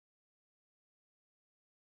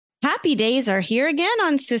Happy days are here again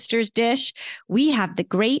on Sister's Dish. We have the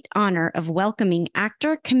great honor of welcoming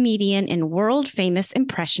actor, comedian, and world-famous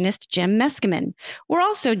impressionist Jim Meskiman. We're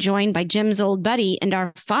also joined by Jim's old buddy and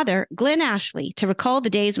our father, Glenn Ashley, to recall the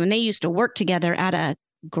days when they used to work together at a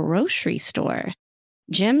grocery store.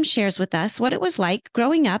 Jim shares with us what it was like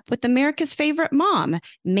growing up with America's favorite mom,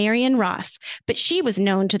 Marion Ross, but she was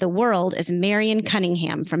known to the world as Marion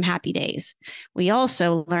Cunningham from Happy Days. We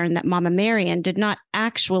also learned that Momma Marion did not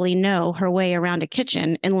actually know her way around a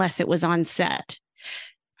kitchen unless it was on set.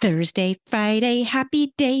 Thursday, Friday,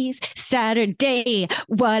 happy days. Saturday,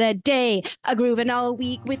 what a day. A grooving all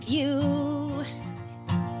week with you.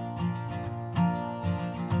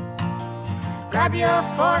 Grab your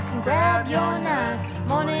fork and grab your knife.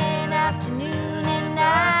 Morning, afternoon, and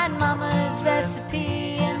night. Mama's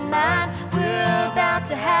recipe and mine. We're about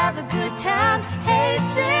to have a good time. Hey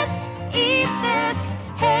sis, eat this.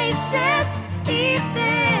 Hey sis, eat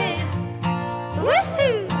this.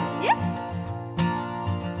 Woohoo! Yeah.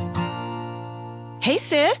 Hey,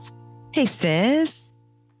 sis. Hey, sis.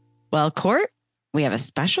 Well, Court, we have a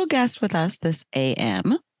special guest with us this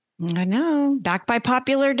AM. I know. Back by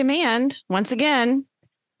popular demand. Once again,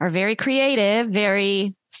 are very creative,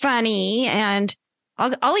 very funny, and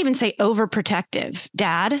I'll even say overprotective.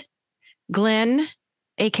 Dad, Glenn,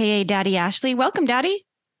 aka Daddy Ashley. Welcome, Daddy.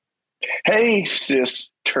 Hey,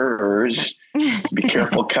 sisters. Be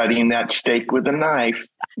careful cutting that steak with a knife.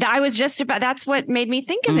 That's what made me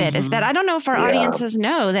think of it, is that I don't know if our audiences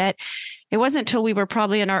know that it wasn't until we were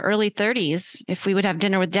probably in our early 30s, if we would have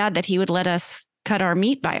dinner with Dad, that he would let us cut our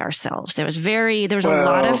meat by ourselves. There was a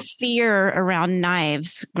lot of fear around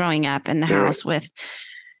knives growing up in the house with,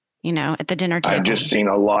 at the dinner table. I've just seen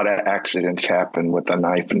a lot of accidents happen with a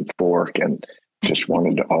knife and fork and just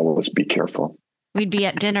wanted to always be careful. We'd be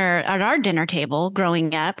at our dinner table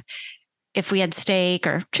growing up. If we had steak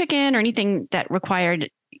or chicken or anything that required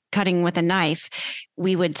cutting with a knife,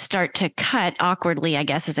 we would start to cut awkwardly, I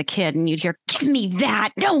guess, as a kid. And you'd hear, "Give me that.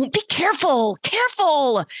 No, be careful,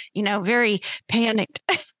 careful," very panicked.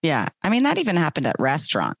 Yeah. I mean, that even happened at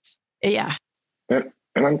restaurants. Yeah. And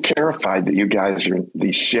I'm terrified that you guys are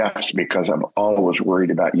these chefs because I'm always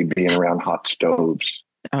worried about you being around hot stoves.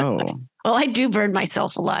 Oh. Well, I do burn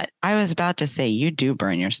myself a lot. I was about to say, you do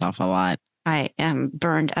burn yourself a lot. I am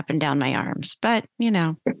burned up and down my arms, but,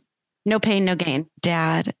 no pain, no gain.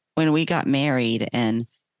 Dad, when we got married and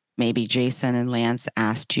maybe Jason and Lance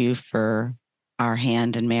asked you for our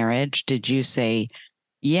hand in marriage, did you say,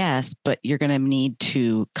 yes, but you're going to need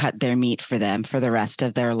to cut their meat for them for the rest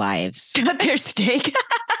of their lives? Cut their steak.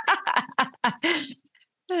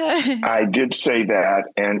 I did say that,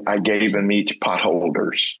 and I gave them each pot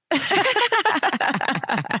holders.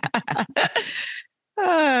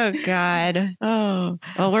 Oh, God. Oh,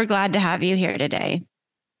 well, we're glad to have you here today.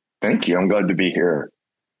 Thank you. I'm glad to be here.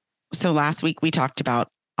 So last week we talked about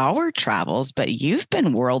our travels, but you've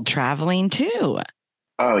been world traveling too.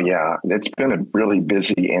 Oh, yeah. It's been a really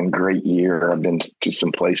busy and great year. I've been to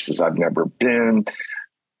some places I've never been.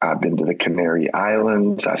 I've been to the Canary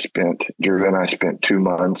Islands. Drew and I spent 2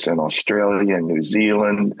 months in Australia and New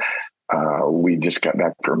Zealand. We just got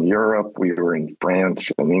back from Europe. We were in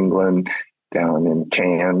France and England, down in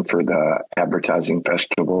Cannes for the advertising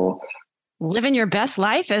festival. Living your best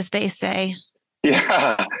life, as they say.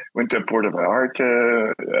 Yeah, went to Puerto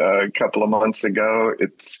Vallarta a couple of months ago.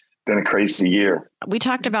 It's been a crazy year. We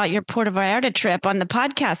talked about your Puerto Vallarta trip on the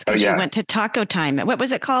podcast because you went to Taco Time. What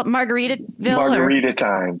was it called? Margarita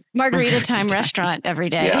Time. Margarita Time restaurant every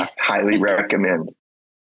day. Yeah, highly recommend.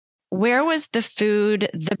 Where was the food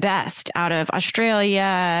the best out of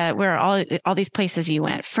Australia? Where are all these places you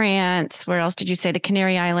went? France. Where else did you say? The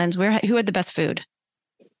Canary Islands. Who had the best food?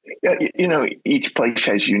 Yeah, each place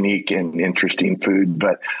has unique and interesting food,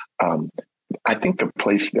 but I think the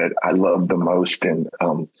place that I love the most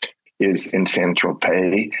is in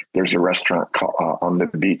Saint-Tropez. There's a restaurant on the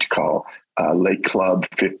beach called Lake Club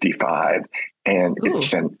 55. And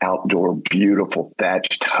it's an outdoor, beautiful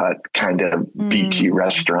thatched hut kind of beachy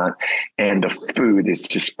restaurant. And the food is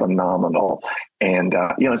just phenomenal. And,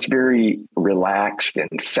 it's very relaxed,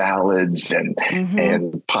 and salads and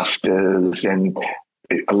pastas and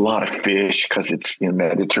a lot of fish because it's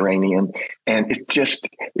Mediterranean. And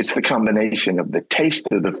it's the combination of the taste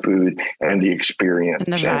of the food and the experience.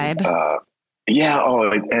 And the vibe.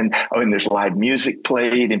 And there's live music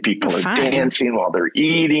played and people are dancing while they're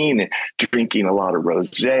eating and drinking a lot of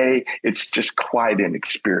rosé. It's just quite an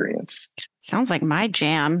experience. Sounds like my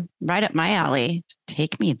jam, right up my alley.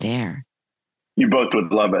 Take me there. You both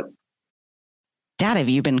would love it. Dad, have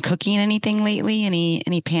you been cooking anything lately?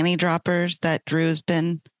 Any panty droppers that Drew's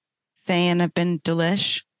been saying have been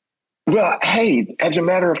delish? Well, hey, as a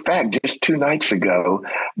matter of fact, just 2 nights ago,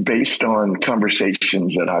 based on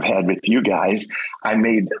conversations that I've had with you guys, I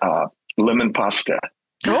made lemon pasta.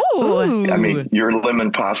 Oh, I mean, your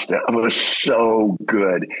lemon pasta was so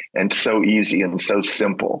good and so easy and so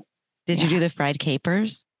simple. Did you do the fried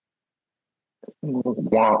capers?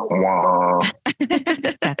 Wah, wah.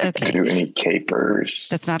 That's okay. Do any capers?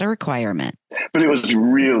 That's not a requirement. But it was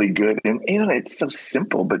really good. And, it's so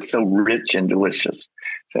simple, but so rich and delicious.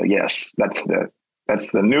 So, yes, that's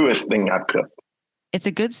the newest thing I've cooked. It's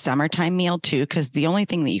a good summertime meal, too, because the only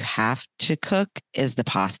thing that you have to cook is the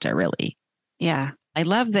pasta, really. yeah. I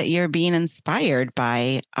love that you're being inspired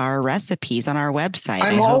by our recipes on our website.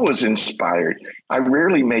 I'm always inspired. I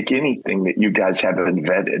rarely make anything that you guys haven't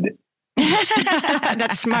vetted.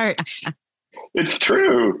 That's smart. It's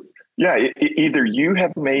true. Yeah, either you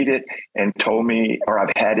have made it and told me, or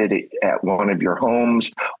I've had it at one of your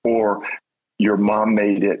homes, or your mom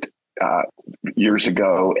made it years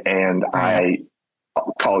ago, and I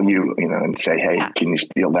call you, and say, hey, can you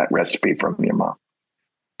steal that recipe from your mom?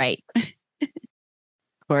 Right.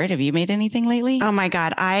 Court, have you made anything lately? Oh my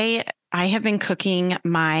God. I have been cooking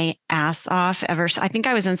my ass off I think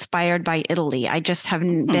I was inspired by Italy. I just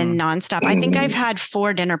haven't been nonstop. I think I've had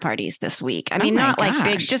 4 dinner parties this week. I mean, not like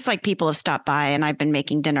big, just like people have stopped by and I've been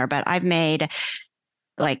making dinner, but I've made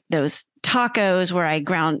like those tacos where I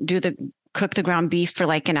cook the ground beef for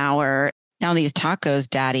like an hour. Now these tacos,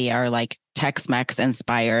 Daddy, are like Tex-Mex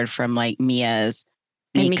inspired from like Mia's.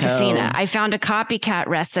 And Meskiman. I found a copycat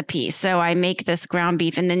recipe. So I make this ground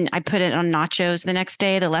beef and then I put it on nachos the next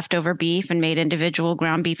day, the leftover beef, and made individual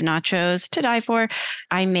ground beef nachos to die for.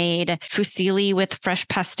 I made fusilli with fresh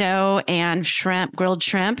pesto and shrimp, grilled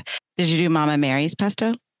shrimp. Did you do Momma Mary's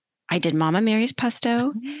pesto? I did Momma Mary's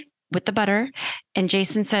pesto with the butter. And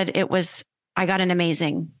Jason said I got an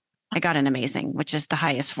amazing, which is the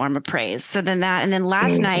highest form of praise. So then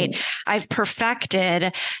last night I've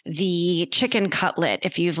perfected the chicken cutlet.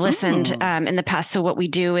 If you've listened in the past. So what we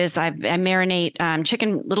do is I marinate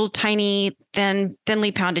chicken, little tiny,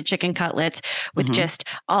 thinly pounded chicken cutlets with just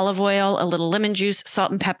olive oil, a little lemon juice,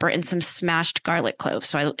 salt and pepper, and some smashed garlic cloves.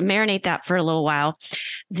 So I marinate that for a little while.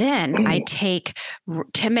 Then I take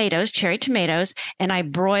cherry tomatoes, and I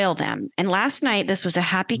broil them. And last night, this was a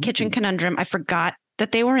happy kitchen conundrum. I forgot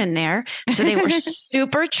that they were in there. So they were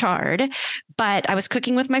super charred, but I was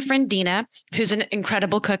cooking with my friend Dina, who's an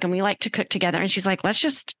incredible cook, and we like to cook together. And she's like, let's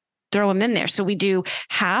just throw them in there. So we do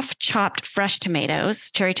half chopped fresh tomatoes,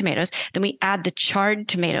 cherry tomatoes. Then we add the charred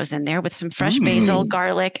tomatoes in there with some fresh basil,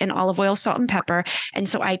 garlic, and olive oil, salt and pepper. And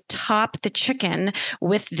so I top the chicken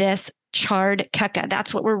with this charred keka.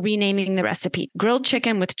 That's what we're renaming the recipe. Grilled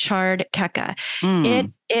chicken with charred keka.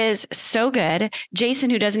 It is so good. Jason,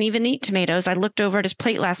 who doesn't even eat tomatoes, I looked over at his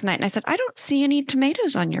plate last night and I said, I don't see any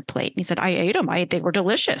tomatoes on your plate. And he said, I ate them. They were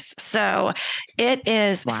delicious. So it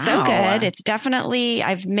is so good. It's definitely,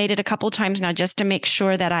 I've made it a couple of times now just to make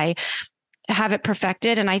sure that I have it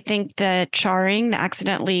perfected. And I think the charring, the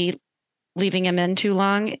accidentally leaving them in too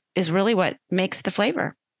long, is really what makes the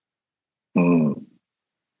flavor.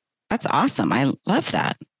 That's awesome. I love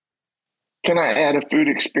that. Can I add a food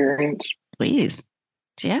experience? Please.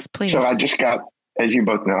 Yes, please. So I just got, as you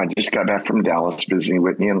both know, I just got back from Dallas visiting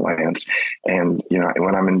Whitney and Lance. And,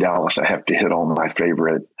 when I'm in Dallas, I have to hit all my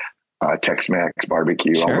favorite Tex-Mex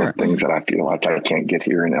barbecue, all the things that I feel like I can't get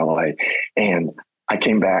here in LA. And I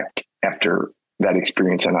came back after that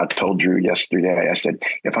experience and I told Drew yesterday, I said,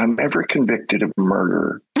 if I'm ever convicted of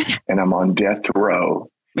murder and I'm on death row.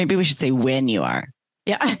 Maybe we should say when you are.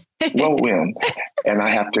 Yeah. Well, when? And I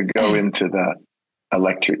have to go into the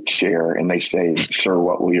electric chair and they say, sir,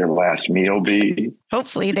 what will your last meal be?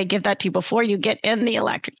 Hopefully they give that to you before you get in the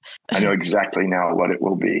electric. I know exactly now what it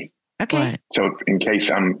will be. Okay. So in case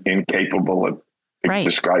I'm incapable of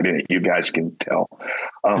describing it, you guys can tell.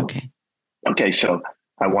 Okay. So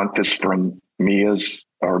I want this from Mia's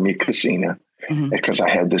or Mi Cocina because I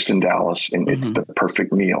had this in Dallas and it's the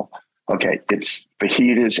perfect meal. Okay. It's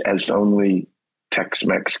fajitas as only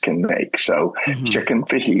Tex-Mex can make. So chicken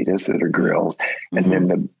fajitas that are grilled. And then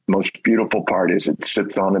the most beautiful part is it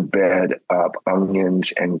sits on a bed of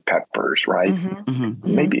onions and peppers, right?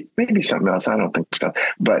 Maybe something else. I don't think so.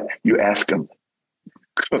 But you ask them,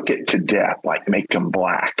 cook it to death, like make them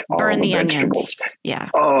black. Burn all the vegetables. Onions. Yeah.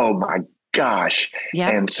 Oh my gosh.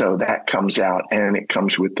 Yep. And so that comes out and it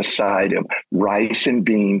comes with the side of rice and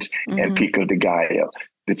beans and pico de gallo.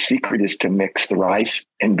 The secret is to mix the rice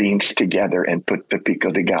and beans together and put the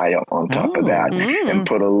pico de gallo on top of that and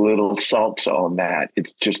put a little salsa on that.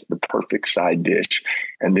 It's just the perfect side dish.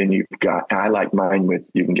 And then you've got, I like mine with,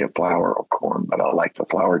 you can get flour or corn, but I like the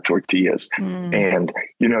flour tortillas. And,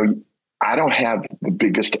 I don't have the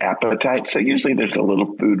biggest appetite. So usually there's a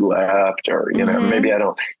little food left, or, maybe I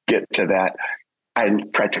don't get to that. I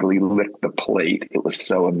practically licked the plate. It was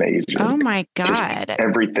so amazing. Oh my God. Just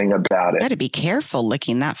everything about it. You got to be careful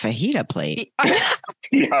licking that fajita plate.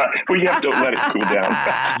 Yeah, we have to let it cool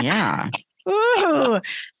down. Yeah. Ooh,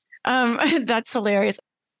 that's hilarious.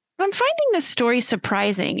 I'm finding this story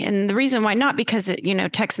surprising. And the reason why, not because,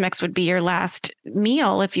 Tex-Mex would be your last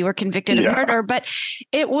meal if you were convicted of murder, but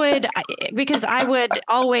it would, because I would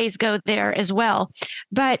always go there as well.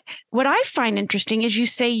 But what I find interesting is you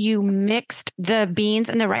say you mixed the beans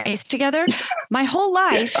and the rice together. My whole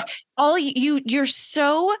life, you're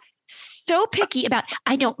so picky about,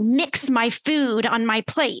 I don't mix my food on my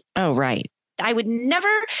plate. Oh, right. I would never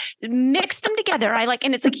mix them together.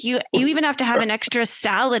 And it's like you even have to have an extra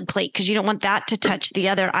salad plate because you don't want that to touch the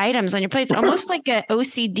other items on your plate. It's almost like an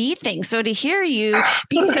OCD thing. So to hear you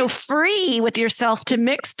be so free with yourself to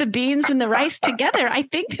mix the beans and the rice together, I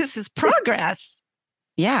think this is progress.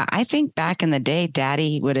 Yeah, I think back in the day,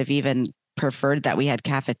 Daddy would have even preferred that we had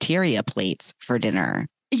cafeteria plates for dinner.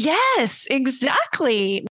 Yes,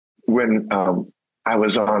 exactly. When I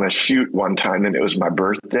was on a shoot one time and it was my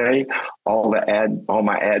birthday, all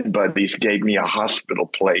my ad buddies gave me a hospital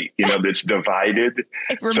plate, that's divided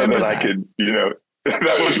so that I could,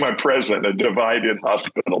 that was my present, a divided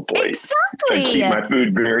hospital plate. Exactly. I keep my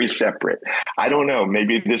food very separate. I don't know,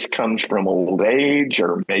 maybe this comes from old age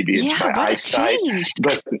or maybe it's my eyesight,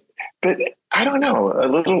 but I don't know,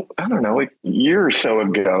 a year or so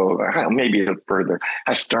ago, maybe a little further,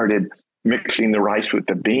 I started mixing the rice with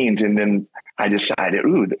the beans, and then I decided,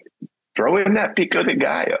 throw in that pico de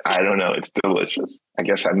gallo. I don't know. It's delicious. I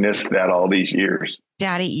guess I missed that all these years.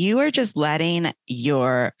 Daddy, you are just letting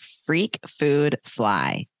your freak food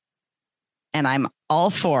fly. And I'm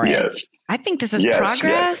all for it. Yes. I think this is progress.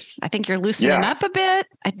 Yes. I think you're loosening up a bit.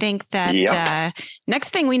 I think that next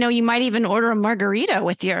thing we know, you might even order a margarita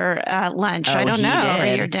with your lunch. I don't know. Or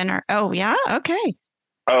your dinner. Oh, yeah. Okay.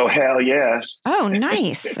 Oh, hell yes. Oh,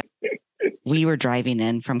 nice. We were driving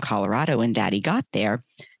in from Colorado when Daddy got there.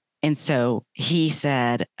 And so he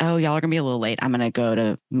said, oh, y'all are going to be a little late. I'm going to go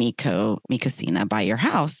to Mi Cocina by your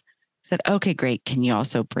house. I said, okay, great. Can you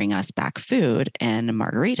also bring us back food and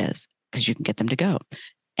margaritas? Because you can get them to go.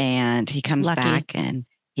 And he comes back and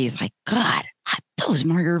he's like, God, those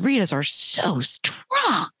margaritas are so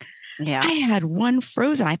strong. Yeah. I had one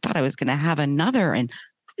frozen. I thought I was going to have another and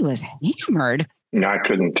I was hammered. No, I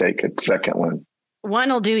couldn't take a second one. One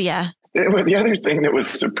will do ya. The other thing that was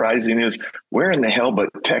surprising is where in the hell but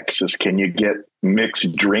Texas can you get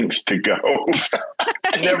mixed drinks to go?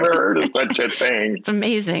 I never heard of such a thing. It's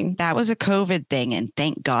amazing. That was a COVID thing, and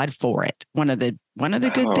thank God for it. One of the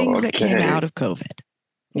good things that came out of COVID.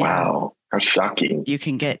 Wow, how shocking! You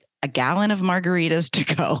can get a gallon of margaritas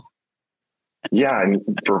to go. Yeah, and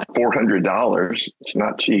for $400, it's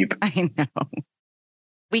not cheap. I know.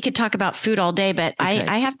 We could talk about food all day, but okay.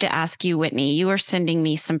 I have to ask you, Whitney, you were sending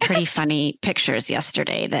me some pretty funny pictures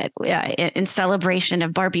yesterday that in celebration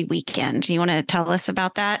of Barbie weekend. Do you want to tell us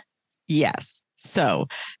about that? Yes. So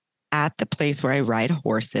at the place where I ride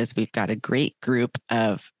horses, we've got a great group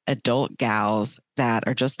of adult gals that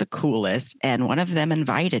are just the coolest. And one of them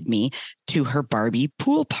invited me to her Barbie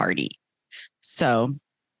pool party. So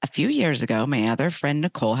a few years ago, my other friend,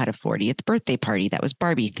 Nicole, had a 40th birthday party that was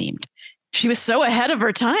Barbie themed. She was so ahead of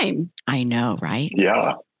her time. I know, right?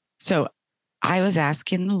 Yeah. So I was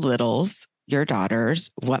asking the littles, your daughters,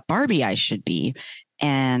 what Barbie I should be.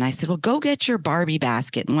 And I said, well, go get your Barbie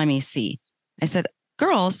basket and let me see. I said,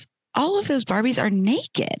 girls, all of those Barbies are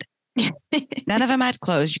naked. None of them had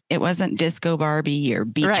clothes. It wasn't disco Barbie or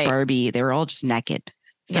beach Barbie. They were all just naked.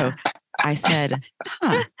 So I said,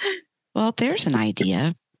 well, there's an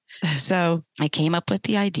idea. So I came up with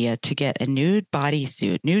the idea to get a nude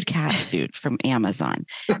cat suit from Amazon.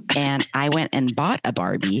 And I went and bought a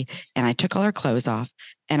Barbie and I took all her clothes off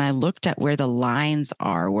and I looked at where the lines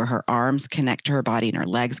are, where her arms connect to her body and her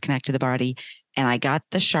legs connect to the body. And I got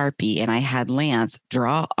the Sharpie and I had Lance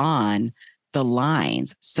draw on the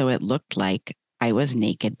lines. So it looked like I was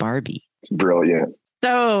naked Barbie. Brilliant.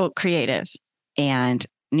 So creative. And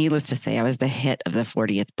needless to say, I was the hit of the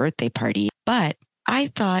 40th birthday party. But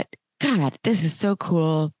I thought, God, this is so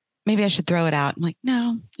cool. Maybe I should throw it out. I'm like,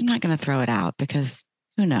 no, I'm not going to throw it out because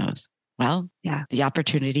who knows? Well, the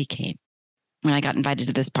opportunity came. When I got invited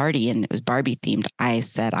to this party and it was Barbie themed, I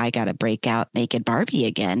said, I got to break out naked Barbie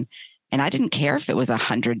again. And I didn't care if it was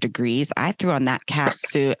 100 degrees. I threw on that cat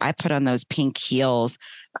suit. I put on those pink heels.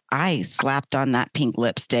 I slapped on that pink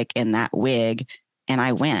lipstick and that wig and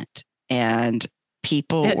I went. And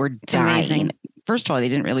people were dying. Amazing. first of all, they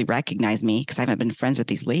didn't really recognize me because I haven't been friends with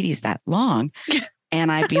these ladies that long.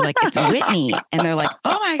 And I'd be like, it's Whitney. And they're like,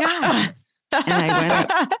 oh my God. And I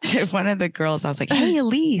went up to one of the girls. I was like, hey,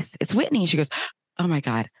 Elise, it's Whitney. She goes, oh my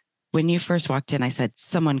God. When you first walked in, I said,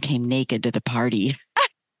 someone came naked to the party.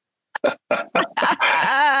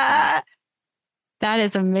 That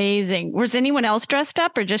is amazing. Was anyone else dressed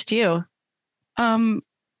up or just you?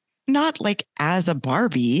 Not like as a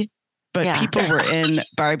Barbie, but people were in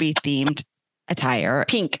Barbie themed attire.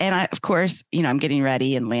 Pink. And I, of course, I'm getting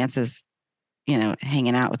ready and Lance is,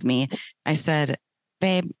 hanging out with me. I said,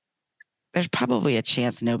 babe, there's probably a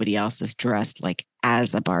chance nobody else is dressed like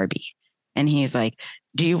as a Barbie. And he's like,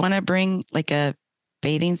 do you want to bring like a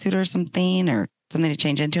bathing suit or something to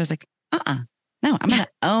change into? I was like, no, I'm going to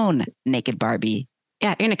own Naked Barbie.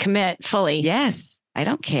 Yeah, you're going to commit fully. Yes, I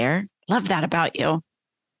don't care. Love that about you.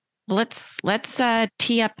 Let's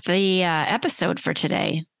tee up the episode for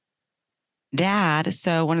today. Dad,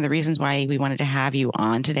 so one of the reasons why we wanted to have you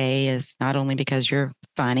on today is not only because you're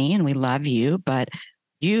funny and we love you, but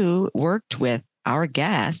you worked with our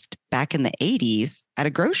guest back in the 80s at a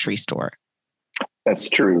grocery store. That's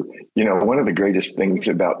true. One of the greatest things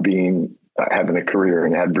about having a career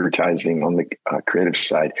in advertising on the creative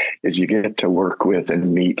side is you get to work with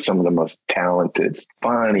and meet some of the most talented,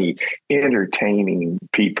 funny, entertaining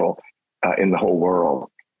people in the whole world.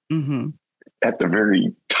 Mm-hmm. At the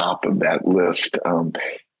very top of that list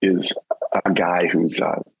is a guy who's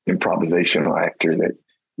an improvisational actor that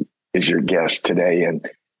is your guest today. And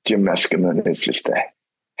Jim Meskiman is just a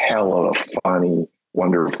hell of a funny,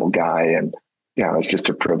 wonderful guy. And it's just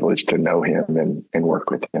a privilege to know him and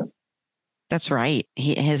work with him. That's right.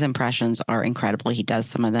 His impressions are incredible. He does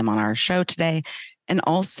some of them on our show today. And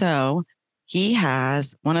also, he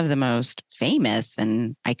has one of the most famous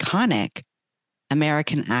and iconic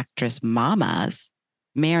American actress mommas,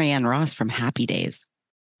 Marion Ross from Happy Days.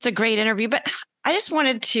 It's a great interview, but I just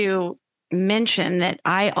wanted to mention that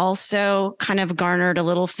I also kind of garnered a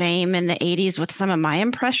little fame in the 80s with some of my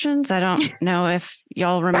impressions. I don't know if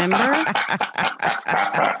y'all remember.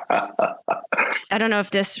 I don't know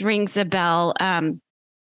if this rings a bell.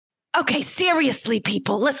 Okay, seriously,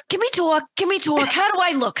 people, can we talk? How do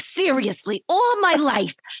I look? Seriously, all my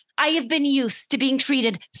life, I have been used to being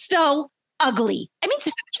treated so ugly. I mean,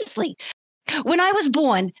 seriously. When I was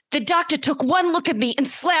born, the doctor took one look at me and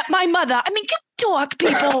slapped my mother. I mean, talk,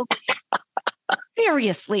 people.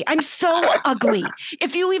 Seriously, I'm so ugly.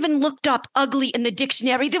 If you even looked up ugly in the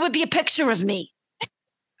dictionary, there would be a picture of me.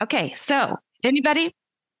 Okay, so anybody?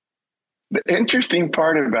 The interesting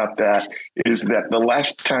part about that is that the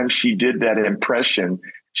last time she did that impression,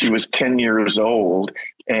 she was 10 years old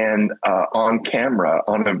and on camera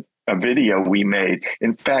on a video we made.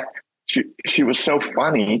 In fact, she was so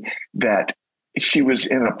funny that she was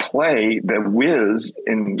in a play, The Wiz,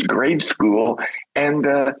 in grade school, and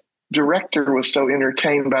the director was so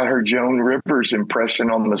entertained by her Joan Rivers impression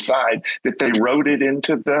on the side that they wrote it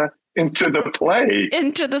into the play,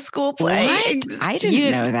 into the school play. What? I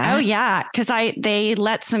didn't know that. Oh yeah, because they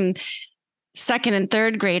let some second and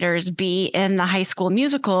third graders be in the high school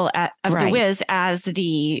musical of The Wiz as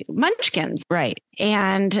the Munchkins. Right.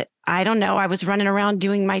 And I don't know, I was running around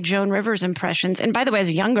doing my Joan Rivers impressions. And by the way, I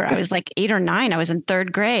was younger. I was like 8 or 9. I was in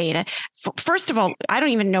third grade. First of all, I don't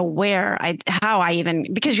even know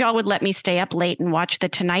because y'all would let me stay up late and watch The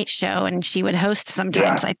Tonight Show, and she would host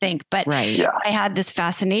sometimes, I think. But I had this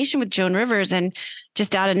fascination with Joan Rivers and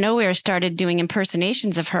just out of nowhere started doing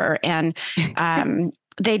impersonations of her. And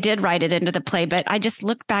they did write it into the play. But I just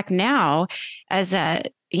look back now as a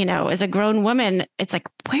grown woman, it's like,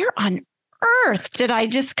 where on earth did I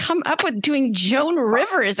just come up with doing Joan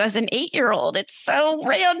Rivers as an 8-year-old? It's so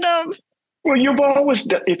random. Well, you've always,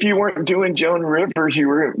 if you weren't doing Joan Rivers, you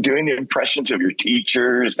were doing the impressions of your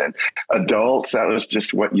teachers and adults. That was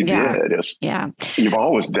just what you did. You've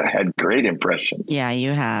always had great impressions. Yeah,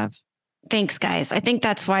 you have. Thanks, guys. I think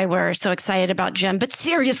that's why we're so excited about Jim. But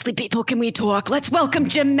seriously, people, can we talk? Let's welcome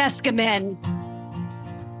Jim Meskiman.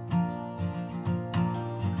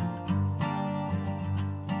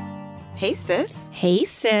 Hey, sis. Hey,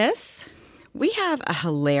 sis. We have a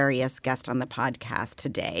hilarious guest on the podcast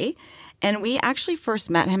today, and we actually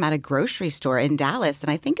first met him at a grocery store in Dallas,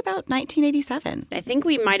 and I think about 1987. I think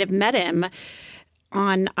we might have met him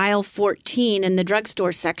on aisle 14 in the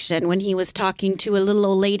drugstore section when he was talking to a little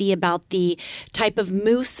old lady about the type of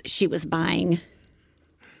mousse she was buying.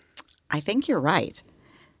 I think you're right.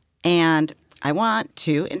 And I want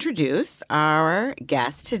to introduce our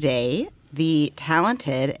guest today, the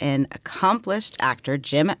talented and accomplished actor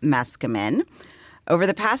Jim Meskiman. Over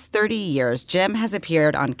the past 30 years, Jim has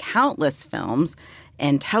appeared on countless films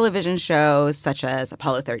in television shows such as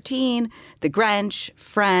Apollo 13, The Grinch,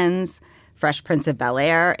 Friends, Fresh Prince of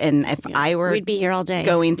Bel-Air. And if I were we'd be here all day.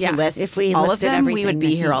 going to list if we all of them, we everything, would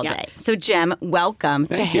be here all yeah. day. So, Jim, welcome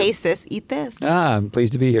to Thank you. Hey Sis, Eat This. I'm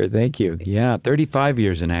pleased to be here. Thank you. Yeah, 35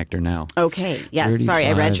 years an actor now. Okay. Yes. Sorry,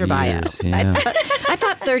 I read your bio. Years, yeah. I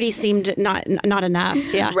thought 30 seemed not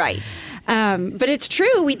enough. Yeah. Right. But it's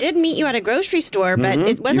true. We did meet you at a grocery store, but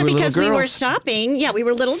it wasn't You were because little we were girls. shopping. Yeah, we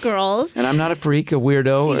were little girls. And I'm not a freak, a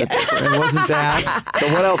weirdo. It wasn't that. So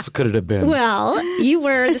what else could it have been? Well, you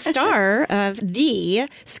were the star of the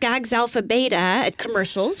Skaggs Alpha Beta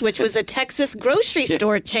commercials, which was a Texas grocery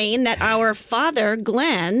store chain that our father,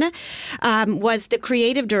 Glenn, was the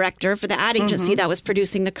creative director for the ad agency that was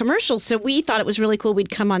producing the commercials. So we thought it was really cool. We'd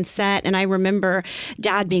come on set, and I remember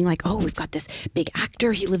Dad being like, "Oh, we've got this big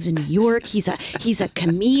actor. He lives in New York. He's a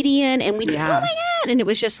comedian," and we'd be, "Oh my God!" And it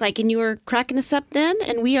was just like, and you were cracking us up then,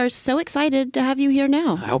 and we are so excited to have you here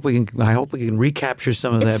now. I hope we can recapture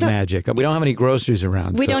some of that magic. We don't have any groceries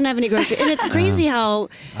around. We don't have any groceries, and it's crazy how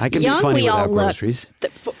I can be young funny we all without look. groceries.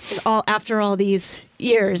 After all these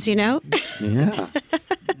years, you know. Yeah.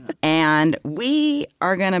 And we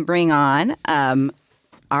are going to bring on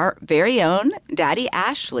our very own Daddy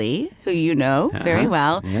Ashley, who you know very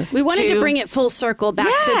well. Yes. We wanted to bring it full circle back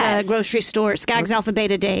to Yes. the grocery store, Skaggs Alpha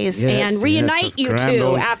Beta days, Yes, and reunite yes, you those two grand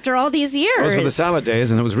old- after all these years. Those were the salad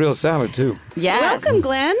days, and it was real salad, too. Yes. Welcome,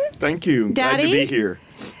 Glenn. Thank you. Glad Daddy? to be here.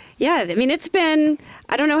 Yeah, I mean, it's been,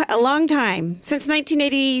 I don't know, a long time, since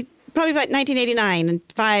 1980, probably about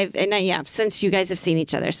 1989, since you guys have seen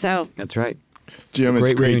each other. So That's right. Jim, It's a it's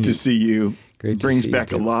great great reunion. to see you. Great to Brings see you,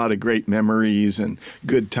 back a too. lot of great memories and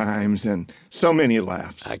good times and so many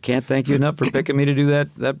laughs. I can't thank you enough for picking me to do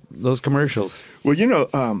those commercials. Well,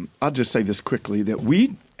 I'll just say this quickly, that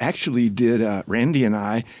we actually did, Randy and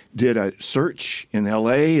I did a search in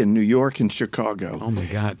L.A. and New York and Chicago. Oh, my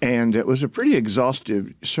God. And it was a pretty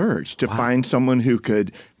exhaustive search to find someone who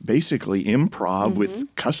could basically improv with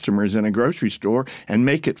customers in a grocery store and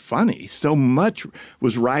make it funny. So much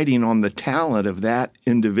was riding on the talent of that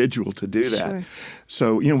individual to do that. Sure.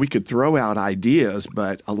 So, we could throw out ideas,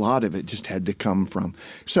 but a lot of it just had to come from.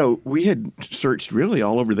 So we had searched really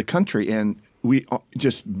all over the country, and we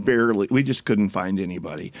just couldn't find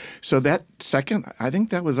anybody. So I think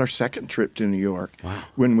that was our second trip to New York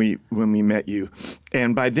when we met you.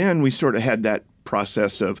 And by then we sort of had that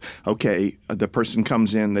process of, okay, the person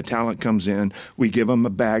comes in, the talent comes in, we give them a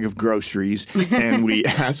bag of groceries and we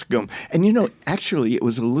ask them. And, actually it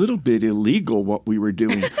was a little bit illegal what we were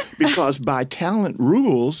doing because by talent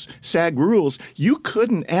rules, SAG rules, you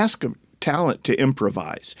couldn't ask a talent to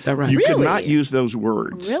improvise. Is that right? You could Really? not use those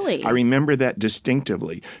words. Really? I remember that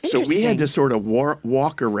distinctively. So we had to sort of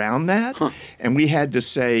walk around that, and we had to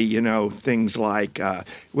say, things like, I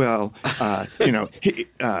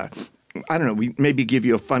don't know, we maybe give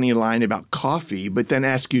you a funny line about coffee, but then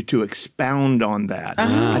ask you to expound on that.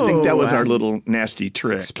 I think that was our little nasty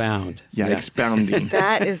trick. Expound. Yeah, expounding.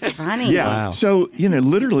 That is funny. Yeah. Wow. So,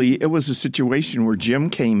 literally it was a situation where Jim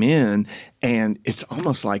came in and it's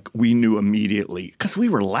almost like we knew immediately because we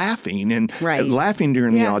were laughing and Right. laughing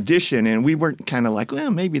during the audition, and we weren't kind of like, well,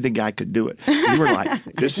 maybe the guy could do it. We were like,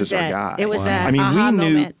 this is our it. guy. It was I mean, aha we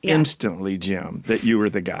knew moment. Yeah. instantly, Jim, that you were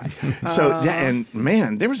the guy. So, and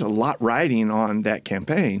man, there was a lot riding on that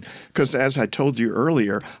campaign because, as I told you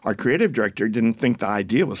earlier, our creative director didn't think the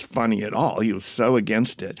idea was funny at all. He was so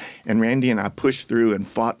against it. And Randy and I pushed through and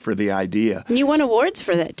fought for the idea. You won awards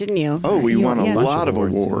for that, didn't you? Oh, we won a yeah. lot of Bunch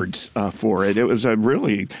of awards for it. It was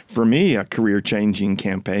really, for me, a career-changing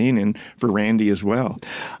campaign, and for Randy as well.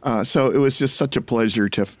 So it was just such a pleasure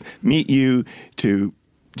to meet you, to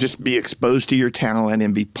just be exposed to your talent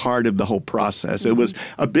and be part of the whole process. It was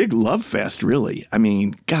a big love fest, really. I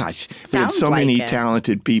mean, gosh, we had Sounds so like many it.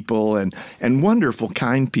 talented people and wonderful,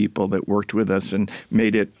 kind people that worked with us and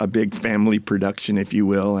made it a big family production, if you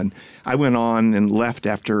will. And I went on and left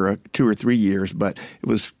after 2 or 3 years, but it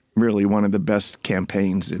was really one of the best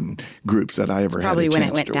campaigns and groups that I ever had. Probably a when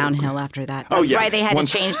chance it went to work downhill with. after that. Oh, That's yeah. why they had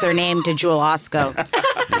Once- to change their name to Jewel Osco.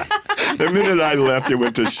 The minute I left, it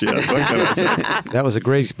went to shit. What can I say? That was a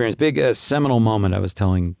great experience. Big seminal moment. I was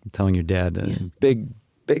telling your dad. Big,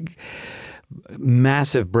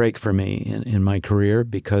 massive break for me in my career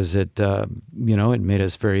because it made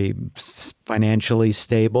us very financially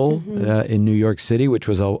stable in New York City, which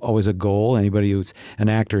was always a goal. Anybody who's an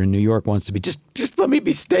actor in New York wants to be just let me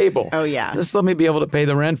be stable. Oh, yeah. Just let me be able to pay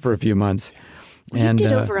the rent for a few months. You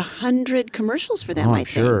did over 100 commercials for them, I think.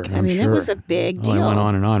 Sure, I mean, it was a big deal. I went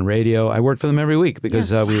on and on. Radio. I worked for them every week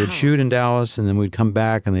because we would shoot in Dallas and then we'd come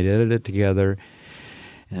back and they'd edit it together.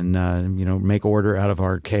 make order out of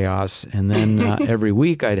our chaos. And then every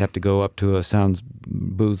week I'd have to go up to a sound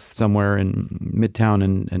booth somewhere in Midtown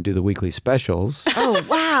and do the weekly specials. Oh,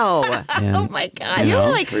 wow. And, oh, my God. You're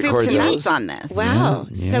like soup to nuts on this. Wow.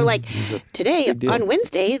 Yeah, So like it today big deal. on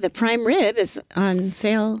Wednesday, the prime rib is on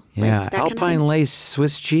sale. Yeah, Like that kind of Alpine thing. lace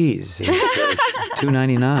Swiss cheese is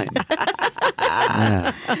 $2.99.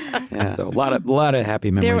 Yeah. So a lot of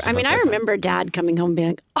happy memories. I remember Dad coming home being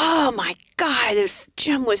like, "Oh my God, this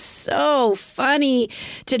Jim was so funny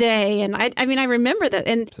today," and I remember that.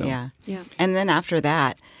 And Yeah. Yeah. And then after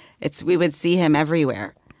that, we would see him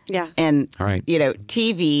everywhere. yeah, And, All right.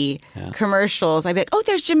 TV, commercials. I'd be like, oh,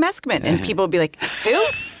 there's Jim Meskiman. And people would be like, who?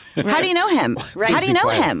 How do you know him? Right. How do you know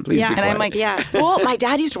quiet. him? Please be And I'm quiet. like, Yeah. well, my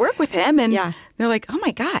dad used to work with him. And Yeah. they're like, oh,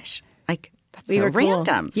 my gosh. Like, that's we so were cool.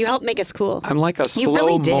 random. You helped make us cool. I'm like a You slow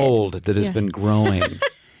really did. mold that has been growing,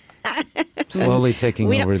 slowly taking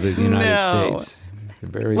We don't- over the United No. States.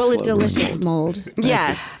 Very Well, a slowly. delicious mold.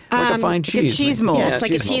 Yes. Like a fine cheese. cheese mold. Yeah, Yeah, it's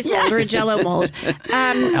like a cheese mold. mold or a Jello mold.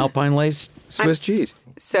 Alpine lace Swiss cheese.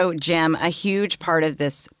 So, Jim, a huge part of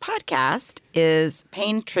this podcast is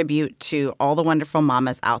paying tribute to all the wonderful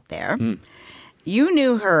mamas out there. You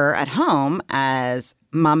knew her at home as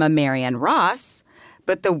Momma Marion Ross,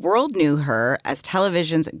 but the world knew her as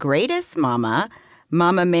television's greatest mama,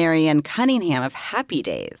 Momma Marion Cunningham of Happy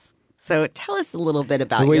Days. So tell us a little bit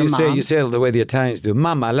about The way your you say mom. it the way the Italians do.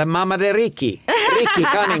 Mama, la mamma de Ricky. Ricky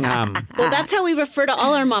Cunningham. Well, that's how we refer to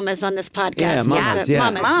all our mamas on this podcast. Yeah, mamas. Yeah,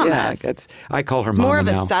 Mamas. Mamas. Yeah, I call her It's mama more of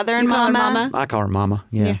a now. Southern You call her mama. mama? I call her mama.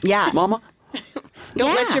 Yeah. Yeah. Mama, Don't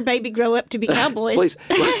Yeah. let your baby grow up to be cowboys.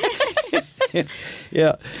 please.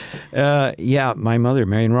 Yeah. My mother,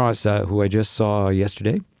 Marion Ross, who I just saw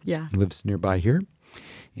yesterday, Yeah. lives nearby here,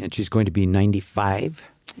 and she's going to be 95.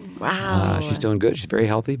 Wow. She's doing good. She's very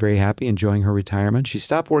healthy, very happy, enjoying her retirement. She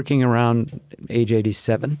stopped working around age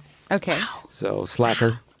 87, Okay. so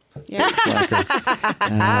slacker. Yeah.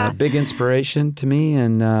 Slacker. Big inspiration to me,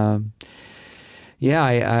 and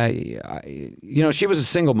she was a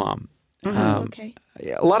single mom. Okay.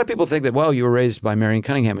 A lot of people think that, well, you were raised by Marion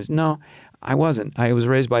Cunningham. No, I wasn't. I was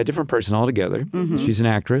raised by a different person altogether. She's an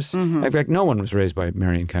actress. In fact, no one was raised by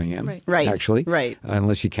Marion Cunningham, Right. actually. Right.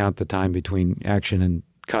 Unless you count the time between action and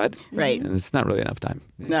cut. Right. And it's not really enough time.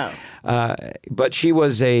 No. But she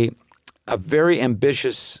was a very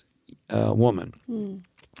ambitious woman.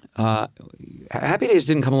 Happy Days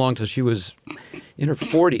didn't come along until she was in her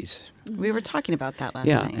 40s. We were talking about that last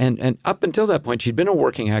Yeah, night. and up until that point, she'd been a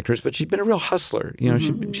working actress, but she'd been a real hustler. You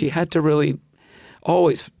know, she had to really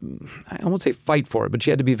always, I won't say fight for it, but she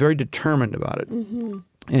had to be very determined about it.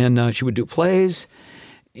 And she would do plays,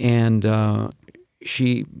 and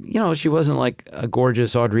she wasn't like a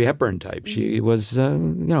gorgeous Audrey Hepburn type. She was, a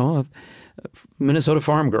Minnesota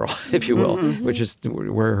farm girl, if you will, which is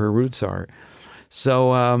where her roots are.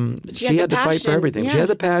 So she had to fight for passion, everything. She yeah. had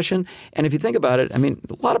the passion. And if you think about it, I mean,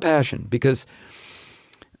 a lot of passion because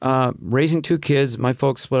raising two kids, my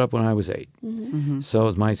folks split up when I was 8.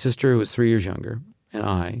 So my sister, who was 3 years younger, and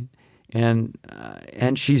I,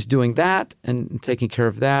 and she's doing that and taking care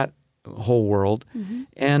of that whole world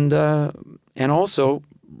and also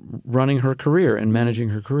running her career and managing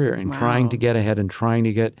her career and trying to get ahead and trying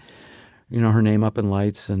to get, her name up in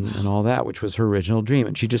lights and all that, which was her original dream.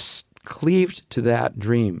 And she just cleaved to that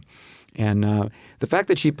dream. And the fact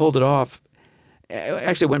that she pulled it off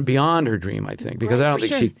actually went beyond her dream, I think, because Right, I don't for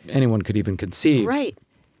think anyone could even conceive Right.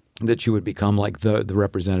 that she would become like the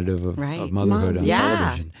representative of motherhood on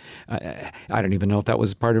television. I don't even know if that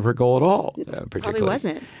was part of her goal at all, particularly. Probably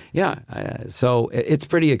wasn't. Yeah. So it's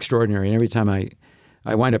pretty extraordinary. And every time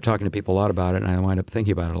I wind up talking to people a lot about it and I wind up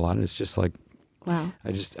thinking about it a lot, and it's just like, Wow.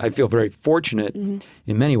 I feel very fortunate in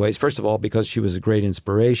many ways. First of all, because she was a great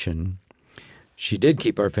inspiration. She did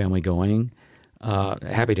keep our family going.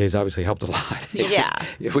 Happy Days obviously helped a lot. Yeah.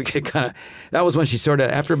 If we could that was when she sort of,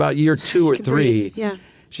 after about year 2 or 3, Yeah.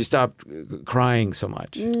 she stopped crying so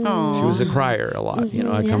much. Aww. She was a crier a lot.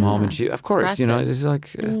 I'd come home and she, of course, it's like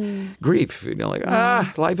grief.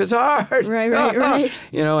 Life is hard. Right.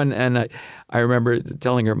 And I remember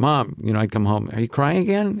telling her, Mom, I'd come home, are you crying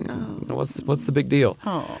again? What's the big deal?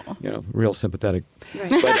 Real sympathetic.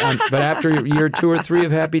 Right. But after year 2 or 3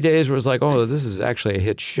 of Happy Days, where it was like, oh, this is actually a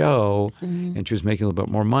hit show, and she was making a little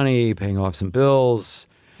bit more money, paying off some bills,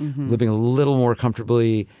 living a little more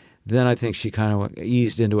comfortably. then I think she kind of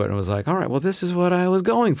eased into it and was like, all right, well, this is what I was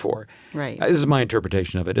going for. Right. This is my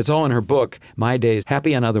interpretation of it. It's all in her book, My Days,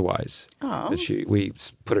 Happy and Otherwise. Oh. We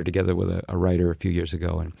put her together with a writer a few years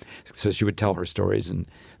ago. And so she would tell her stories and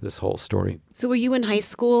this whole story. So were you in high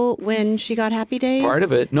school when she got Happy Days? Part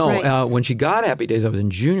of it. No, Right. When she got Happy Days, I was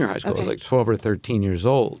in junior high school. I was Okay. like 12 or 13 years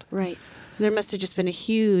old. Right. So there must have just been a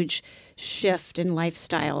huge shift in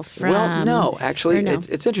lifestyle from... Well, no, actually, or no?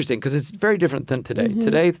 It's interesting because it's very different than today.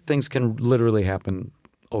 Today, things can literally happen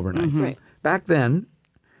overnight. Right. Back then,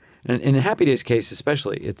 and in Happy Days' case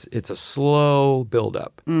especially, it's a slow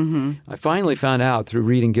build-up. I finally found out through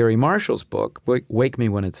reading Gary Marshall's book, Wake Me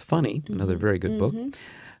When It's Funny, another very good book,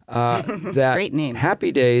 that Great name.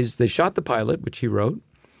 Happy Days, they shot the pilot, which he wrote,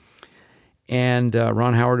 and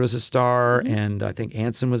Ron Howard was a star, and I think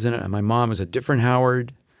Anson was in it, and my mom was a different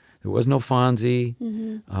Howard. There was no Fonzie.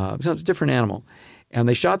 So it was a different animal. And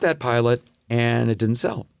they shot that pilot, and it didn't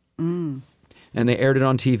sell. And they aired it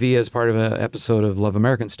on TV as part of an episode of Love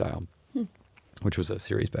American Style, which was a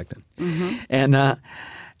series back then. And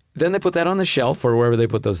then they put that on the shelf or wherever they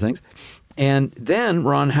put those things. And then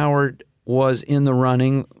Ron Howard was in the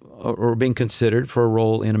running or being considered for a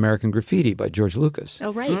role in American Graffiti by George Lucas.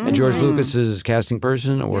 Oh, right. And George Lucas's casting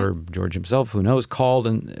person, or George himself, who knows, called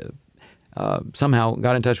and somehow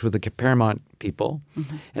got in touch with the Paramount people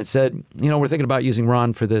and said, we're thinking about using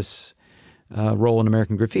Ron for this role in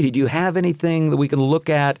American Graffiti. Do you have anything that we can look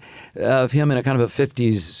at of him in a kind of a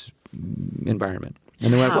 50s environment?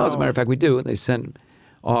 And they went, well, as a matter of fact, we do. And they sent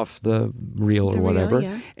off the reel or whatever. Reel,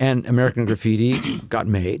 yeah. And American Graffiti got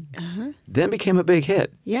made, then became a big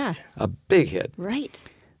hit. Yeah. A big hit. Right.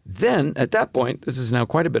 Then, at that point, this is now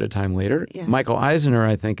quite a bit of time later, Yeah. Michael Eisner,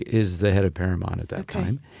 I think, is the head of Paramount at that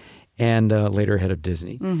time, and later head of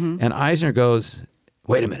Disney. And Eisner goes,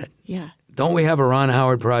 wait a minute. Yeah. Don't we have a Ron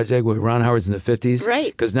Howard project where Ron Howard's in the 50s?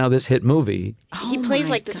 Right. Because now this hit movie He plays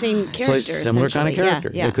like the same character. plays a similar kind of essentially.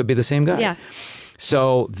 character. Yeah. It could be the same guy. Yeah.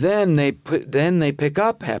 So then they pick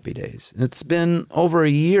up Happy Days. It's been over a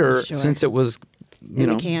year Sure. since it was, In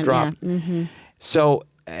the can, dropped. yeah. So,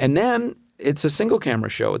 and then it's a single camera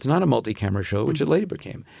show. It's not a multi-camera show, which it later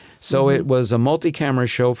became. So it was a multi-camera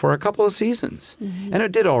show for a couple of seasons. And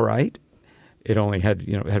it did all right. It only had,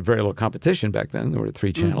 had very little competition back then. There were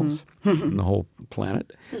 3 channels in the whole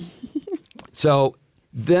planet. So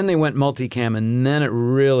then they went multicam, and then it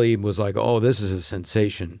really was like, oh, this is a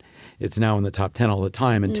sensation. It's now in the top 10 all the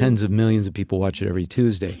time, and tens of millions of people watch it every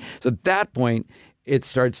Tuesday. So at that point, it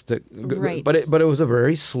starts to Right. but it was a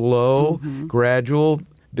very slow, gradual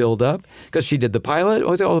build-up, because she did the pilot.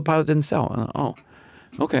 Oh, the pilot didn't sell. Oh,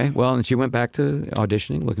 okay. Well, and she went back to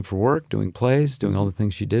auditioning, looking for work, doing plays, doing all the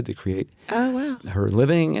things she did to create Oh, wow. her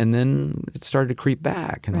living, and then it started to creep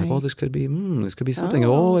back. And like, Right. oh, this could be something.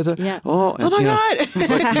 Yeah. Oh my God.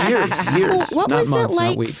 But years, Well, what not was months, it not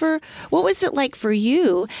like weeks. what was it like for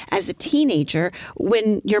you as a teenager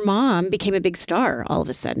when your mom became a big star all of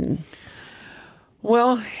a sudden?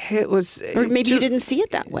 Well, it was, Or maybe you didn't see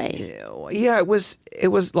it that way. Yeah, it was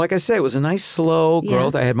like I say, it was a nice slow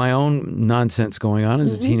growth. I had my own nonsense going on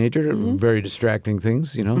as a teenager, very distracting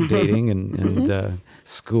things, dating and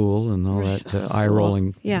school and all that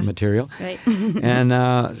eye-rolling Yeah. material. Right.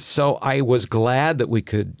 And so I was glad that we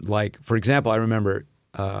could, for example, I remember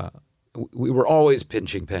we were always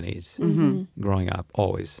pinching pennies growing up,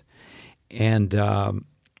 always. And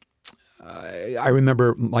I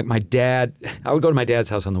remember, my dad, I would go to my dad's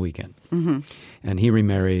house on the weekend, and he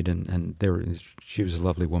remarried, and she was a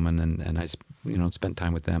lovely woman, and I, spent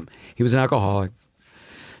time with them. He was an alcoholic,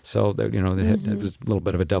 so it was a little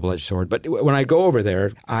bit of a double-edged sword. But when I go over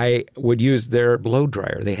there, I would use their blow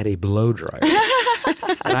dryer. They had a blow dryer,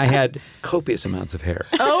 and I had copious amounts of hair.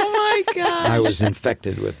 Oh my God. I was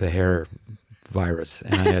infected with the hair virus,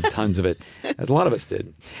 and I had tons of it, as a lot of us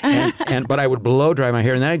did. But I would blow dry my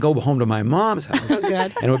hair, and then I'd go home to my mom's house. Oh,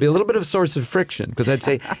 God. And it would be a little bit of a source of friction, because I'd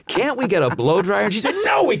say, can't we get a blow dryer? And she said,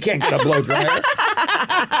 no, we can't get a blow dryer.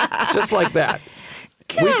 Just like that.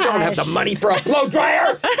 We don't have the money for a blow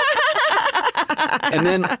dryer. And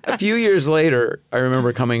then a few years later, I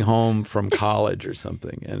remember coming home from college or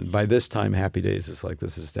something. And by this time, Happy Days is like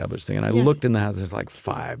this established thing. And I looked in the house, there's like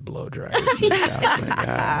 5 blow dryers in this house. Like,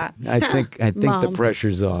 I think the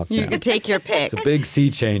pressure's off. You now. can take your pick. It's a big sea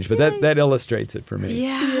change, but that illustrates it for me.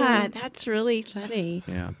 Yeah, that's really funny.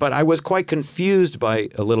 Yeah, but I was quite confused by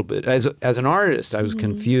a little bit. As an artist, I was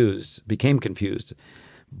became confused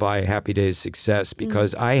by Happy Days' success,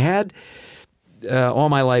 because I had all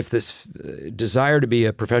my life this desire to be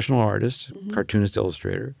a professional artist, cartoonist,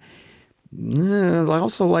 illustrator. I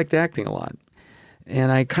also liked acting a lot. And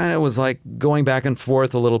I kind of was like going back and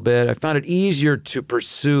forth a little bit. I found it easier to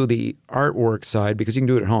pursue the artwork side because you can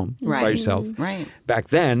do it at home by yourself. Right. Back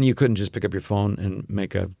then, you couldn't just pick up your phone and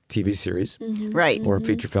make a TV series Right. or a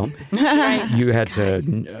feature film. You had to,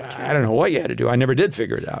 I don't know what you had to do. I never did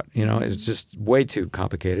figure it out. You know, it was just way too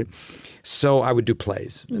complicated. So I would do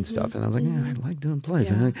plays and stuff. And I was like, yeah, I like doing plays.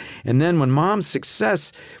 Yeah. And then when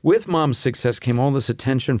with Mom's success came all this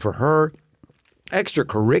attention for her.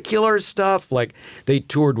 Extracurricular stuff, like they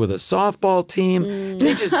toured with a softball team.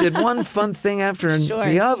 They just did one fun thing after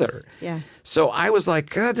the other. Yeah. So I was like,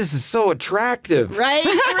 God, this is so attractive. Right.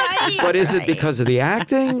 But is it because of the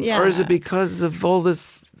acting Yeah. or is it because of all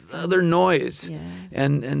this other noise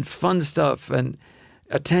and fun stuff and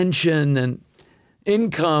attention and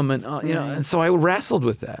income and you know? And so I wrestled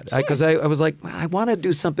with that because I was like, I want to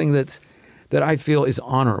do something that I feel is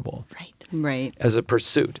honorable. Right. As a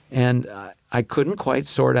pursuit. And I couldn't quite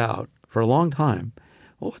sort out for a long time,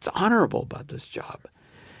 well, what's honorable about this job?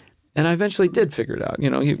 And I eventually did figure it out. You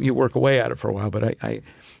know, you work away at it for a while, but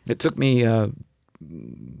it took me a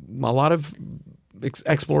lot of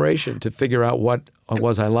exploration to figure out what it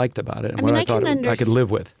was I liked about it and what I thought I could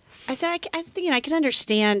live with. I said, I was thinking I could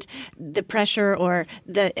understand the pressure or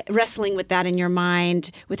the wrestling with that in your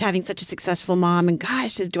mind with having such a successful mom. And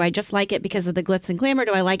gosh, do I just like it because of the glitz and glamour?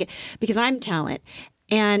 Do I like it because I'm talent?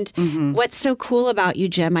 And what's so cool about you,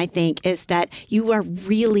 Jim, I think, is that you are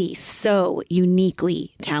really so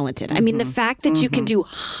uniquely talented. I mean, the fact that you can do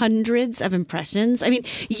hundreds of impressions. I mean,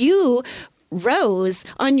 you rose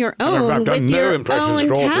on your own I've done with no your impressions own at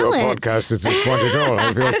all for your talent. podcast at this point at all.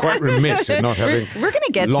 I feel quite remiss in not having We're going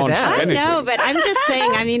to get to launched that. anything. I know, but I'm just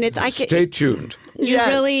saying. I mean, Stay tuned. You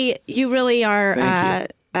really are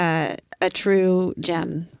Thank a true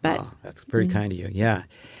gem. But Oh, that's very kind of you. Yeah.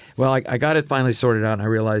 Well, I got it finally sorted out, and I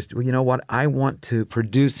realized, well, you know what? I want to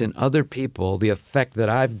produce in other people the effect that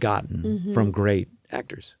I've gotten from great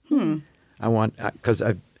actors. I want, because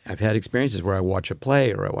I've had experiences where I watch a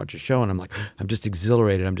play or I watch a show, and I'm like, I'm just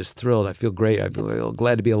exhilarated. I'm just thrilled. I feel great. I feel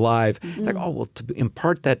glad to be alive. It's like, oh, well, to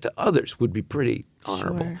impart that to others would be pretty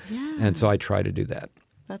honorable. Sure. Yeah. And so I try to do that.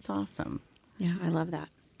 That's awesome. yeah, I love that.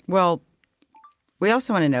 Well, we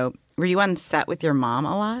also want to know, were you on set with your mom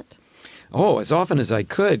a lot? Oh, as often as I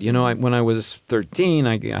could. You know, when I was 13,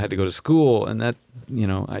 I had to go to school, and that, you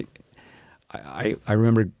know, I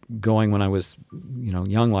remember going when I was, you know,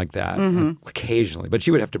 young like that, occasionally. But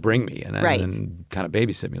she would have to bring me and kind of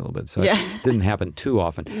babysit me a little bit. So it didn't happen too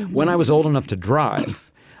often. When I was old enough to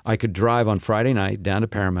drive, I could drive on Friday night down to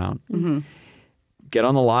Paramount, get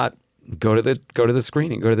on the lot, go to the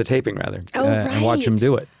screening, go to the taping rather, and watch them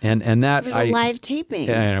do it. And that It was a live taping.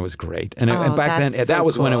 Yeah, and it was great. And back then, that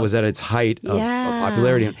was when it was at its height of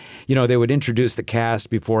popularity. And, you know, they would introduce the cast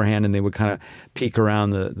beforehand, and they would kind of peek around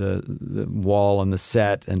the wall on the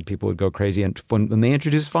set, and people would go crazy. And when they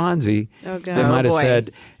introduced Fonzie, they might have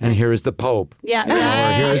said, "And here is the Pope." Yeah. You know,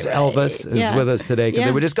 or here's Elvis who's with us today. Because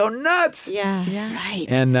they would just go nuts. Yeah. Right.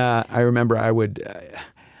 And I remember I would.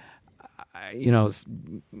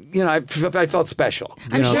 I felt special,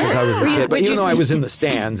 because I was a kid. But even though I was in the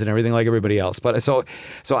stands and everything like everybody else, but so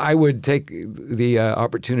I would take the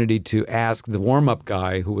opportunity to ask the warm-up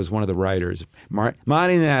guy, who was one of the writers, Marty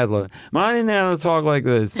Nadler. Marty Nadler talked like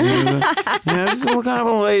this. This is kind of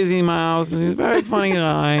a lazy mouth. He's a very funny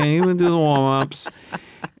guy, and he would do the warm-ups.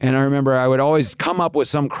 And I remember I would always come up with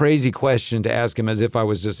some crazy question to ask him as if I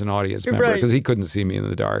was just an audience member, because he couldn't see me in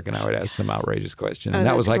the dark, and I would ask some outrageous question. And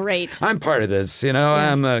that was like, great. I'm part of this,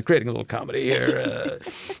 I'm creating a little comedy here.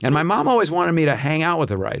 And my mom always wanted me to hang out with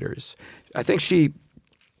the writers. I think she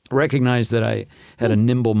recognized that I had a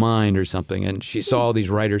nimble mind or something, and she saw all these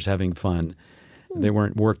writers having fun. They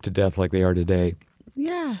weren't worked to death like they are today.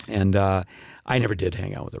 Yeah. And I never did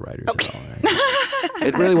hang out with the writers at all. Right?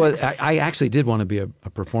 It really was. I actually did want to be a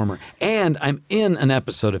performer. And I'm in an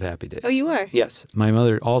episode of Happy Days. Oh, you are? Yes. My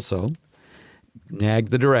mother also nagged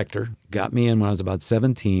the director, got me in when I was about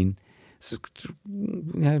 17. This is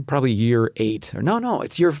probably year 8.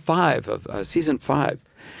 It's year 5 of season 5.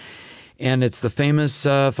 And it's the famous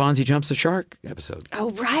Fonzie Jumps the Shark episode. Oh,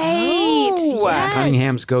 right. Yes.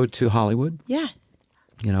 Cunninghams go to Hollywood. Yeah.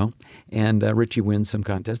 And Richie wins some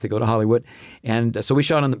contest. They go to Hollywood. And so we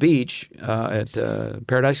shot on the beach at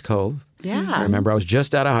Paradise Cove. Yeah. I remember I was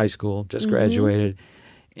just out of high school, just graduated.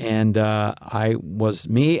 And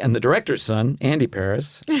me and the director's son, Andy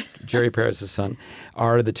Paris, Jerry Paris' son,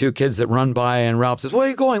 are the two kids that run by, and Ralph says, "Where are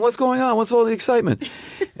you going? What's going on? What's all the excitement?"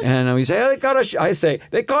 And we say, they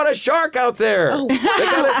caught a shark out there. Oh.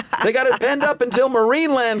 They got it penned up until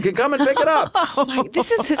Marineland can come and pick it up. Oh, my, this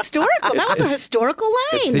is historical. That was a historical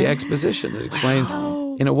line. It's the exposition that explains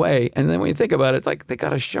in a way. And then when you think about it, it's like they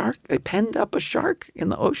got a shark. They penned up a shark in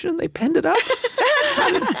the ocean. They penned it up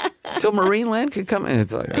until Marine Land could come. And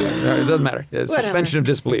it's like, it doesn't matter. It's suspension of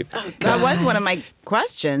disbelief. That was one of my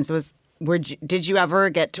questions was, did you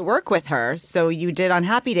ever get to work with her? So you did on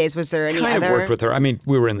Happy Days. Was there any kind other? of worked with her. I mean,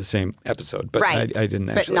 we were in the same episode, but Right. I didn't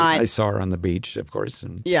But actually. not- I saw her on the beach, of course.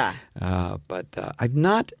 And, Yeah. But I've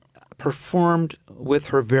not performed with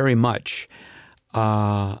her very much.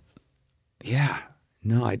 Yeah.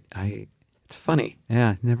 No, I it's funny.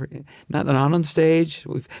 Yeah, never not on stage.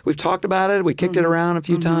 We've talked about it. We kicked it around a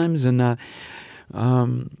few times and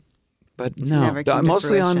but no, never came to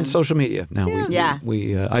mostly on fruition. social media. Now Yeah.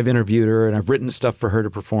 we I've interviewed her and I've written stuff for her to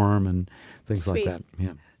perform and things Sweet. like that.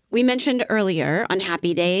 Yeah. We mentioned earlier on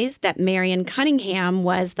Happy Days that Marion Cunningham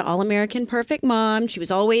was the all-American perfect mom. She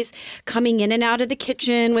was always coming in and out of the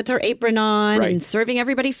kitchen with her apron on Right. and serving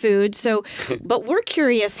everybody food. So, but we're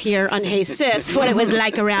curious here on Hey Sis what it was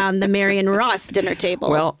like around the Marion Ross dinner table.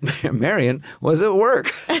 Well, Marion was at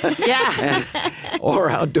work. Yeah. or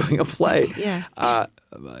out doing a play. Yeah.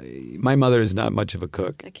 My mother is not much of a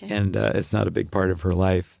cook, and it's not a big part of her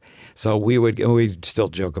life. So we still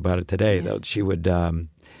joke about it today, though. She would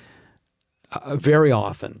very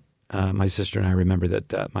often, my sister and I remember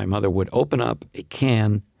that my mother would open up a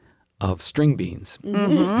can of string beans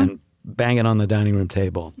and bang it on the dining room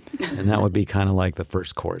table, and that would be kind of like the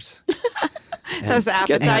first course. That was the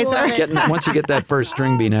appetizer. Once you get that first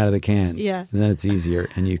string bean out of the can, Yeah. then it's easier,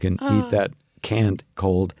 and you can eat that canned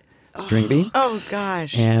cold string bean. Oh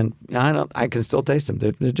gosh. And I can still taste them.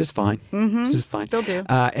 They're just fine. It's just fine. They'll do.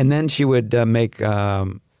 And then she would make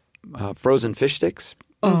frozen fish sticks.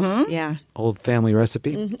 Yeah. Old family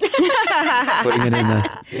recipe. putting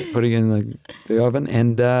it in the oven.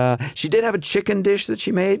 And she did have a chicken dish that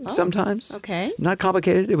she made sometimes. Okay. Not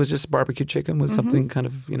complicated. It was just barbecue chicken with something kind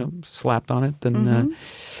of, slapped on it. And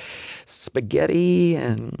spaghetti.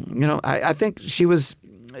 And, I think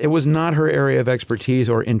it was not her area of expertise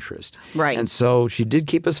or interest. Right. And so she did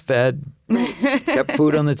keep us fed, kept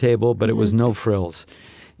food on the table, but it was no frills.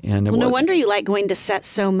 And Well, no wonder you like going to set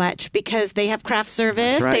so much because they have craft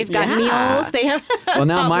service. That's right. They've got meals. They have. Well,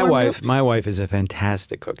 now my warm wife is a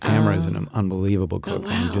fantastic cook. Tamara is an unbelievable cook.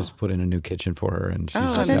 And we just put in a new kitchen for her, and she's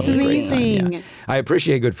just that's having a great time. amazing. Yeah. I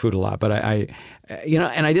appreciate good food a lot, but I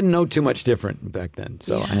and I didn't know too much different back then.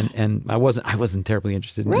 So and I wasn't terribly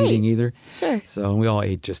interested in eating either. Sure. So we all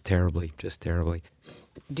ate just terribly.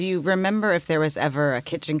 Do you remember if there was ever a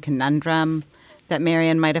kitchen conundrum that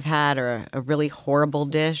Marion might have had, or a really horrible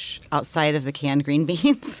dish outside of the canned green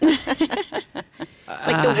beans?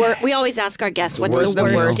 Like the worst. We always ask our guests, "What's worst the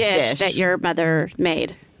worst meal. dish that your mother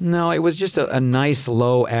made?" No, it was just a nice,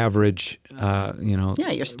 low average. Yeah,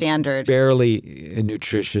 your standard. Barely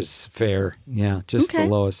nutritious fare. Yeah, just the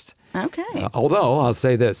lowest. Okay. Although I'll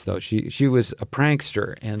say this though, she was a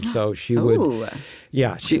prankster, and so she would. Ooh.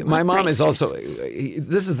 Yeah, my mom is also.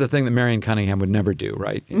 This is the thing that Marion Cunningham would never do.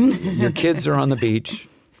 Right, your kids are on the beach.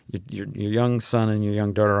 Your young son and your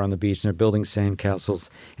young daughter are on the beach, and they're building sandcastles,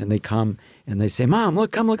 and they come and they say, "Mom,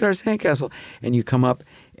 come look at our sandcastle," and you come up,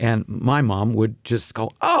 and my mom would just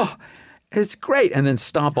go, "Oh, it's great," and then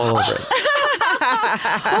stomp all over it.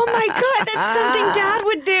 Oh my God, that's something Dad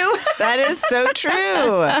would do. That is so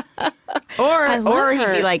true. Or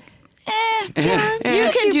he'd be like, you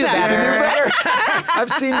can do better. I've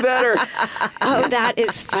seen better. Oh, that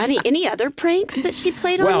is funny. Any other pranks that she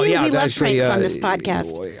played on you? We love pranks on this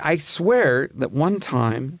podcast. I swear that one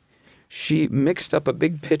time she mixed up a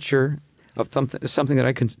big pitcher of something that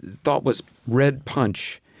I thought was red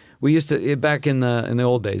punch. We used to back in the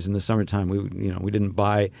old days in the summertime. We didn't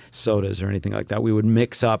buy sodas or anything like that. We would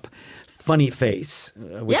mix up Funny Face,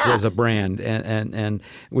 which was a brand, and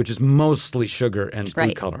which is mostly sugar and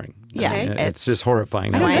food coloring. Yeah, And it's just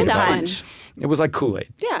horrifying. I don't now know think that about one. it. It was like Kool-Aid.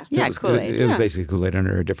 Yeah. Yeah, It was Kool-Aid. It was basically Kool-Aid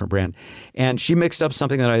under a different brand, and she mixed up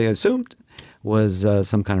something that I assumed was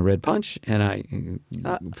some kind of red punch, and I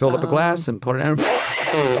filled up a glass and put it in,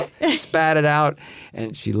 spat it out,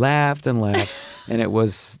 and she laughed and laughed, and it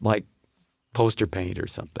was like poster paint or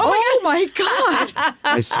something. Oh my God.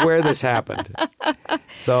 I swear this happened.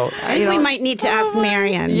 So I think we might need to ask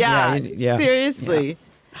Marion. Yeah. Seriously.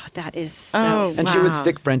 Oh, that is so. And she would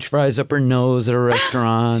stick French fries up her nose at a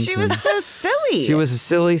restaurant. She was so silly. She was a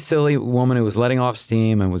silly, silly woman who was letting off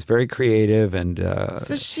steam and was very creative. And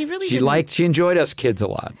So she really she enjoyed us kids a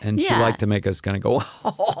lot, and she Yeah. liked to make us kind of go,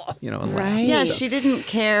 and laugh. Yeah, she didn't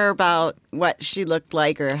care about what she looked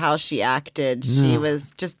like or how she acted. She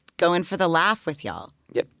was just going for the laugh with y'all.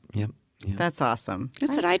 Yep. That's awesome.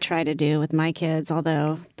 That's what I try to do with my kids,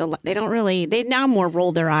 although they don't really, they now more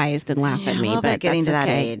roll their eyes than laugh at me. Well, they're but getting that's to that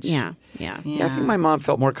okay. age. Yeah. I think my mom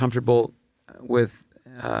felt more comfortable with,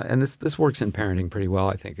 and this works in parenting pretty well,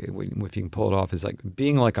 I think, if you can pull it off, is like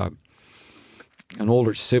being like an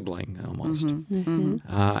older sibling almost.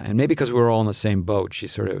 And maybe because we were all in the same boat, she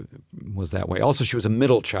sort of was that way. Also, she was a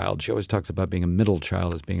middle child. She always talks about being a middle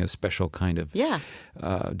child as being a special kind of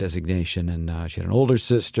designation. And she had an older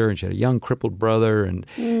sister, and she had a young crippled brother,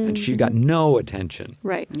 and she got no attention.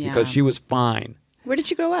 Right. Because she was fine. Where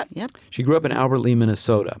did you grow up? Yep. She grew up in Albert Lee,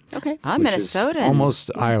 Minnesota. Okay. Oh, which Minnesota. is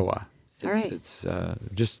almost Iowa. All right. It's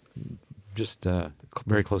just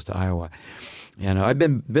very close to Iowa. And I've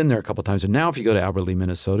been there a couple of times. And now if you go to Albert Lee,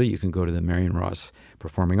 Minnesota, you can go to the Marion Ross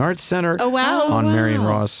Performing Arts Center on Marion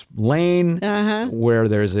Ross Lane, where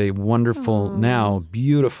there's a wonderful, now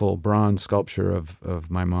beautiful bronze sculpture of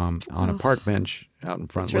my mom on a park bench out in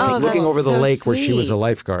front, looking over the lake where she was a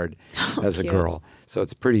lifeguard as a girl. So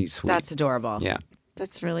it's pretty sweet. That's adorable. Yeah.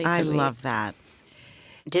 That's really sweet. I love that.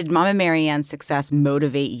 Did Momma Marion's success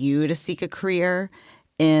motivate you to seek a career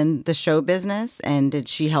in the show business? And did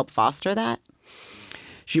she help foster that?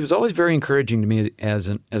 She was always very encouraging to me as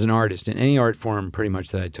an artist in any art form pretty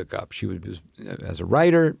much that I took up. She was as a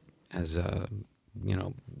writer, as a,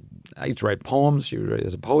 I used to write poems. She would write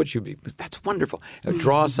as a poet. She would be, that's wonderful.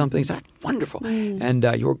 Draw something. That's wonderful. And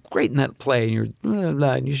you were great in that play, and you're blah,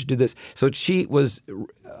 blah, and you should do this. So she was,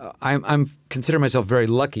 I'm consider myself very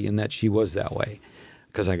lucky in that she was that way.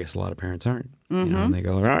 Because I guess a lot of parents aren't. And they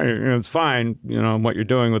go, it's fine, what you're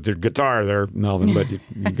doing with your guitar there, Melvin, but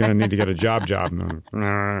you're going to need to get a job,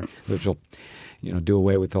 which will, do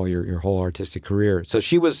away with all your whole artistic career. So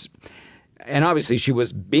she was, and obviously she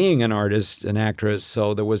was being an artist, an actress,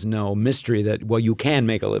 so there was no mystery that, well, you can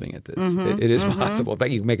make a living at this. It is possible. In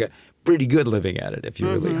fact, you can make a pretty good living at it if you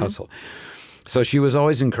really hustle. So she was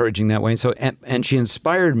always encouraging that way. And so, and she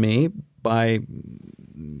inspired me by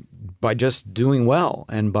just doing well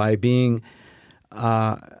and by being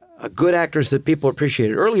a good actress that people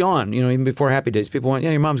appreciated. Early on, even before Happy Days, people went,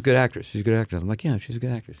 your mom's a good actress. She's a good actress. I'm like, yeah, she's a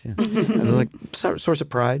good actress, yeah. And I was like, source of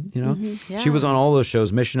pride, Yeah. She was on all those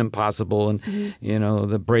shows, Mission Impossible and,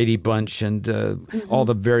 the Brady Bunch and all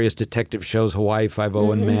the various detective shows, Hawaii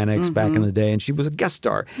Five-0 and Mannix back in the day. And she was a guest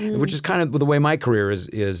star, which is kind of the way my career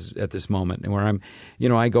is at this moment, where I'm,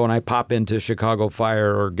 I go and I pop into Chicago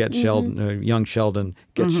Fire or Get Sheldon, Young Sheldon,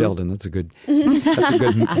 Get Sheldon. That's a good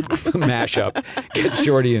mashup. Get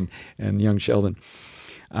Shorty and Young Sheldon.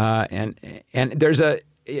 And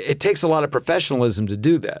it takes a lot of professionalism to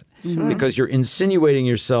do that because you're insinuating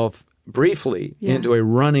yourself briefly into a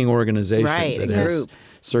running organization that has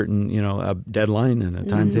certain, a deadline and a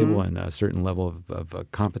timetable and a certain level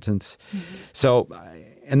of competence. So,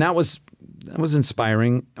 and that was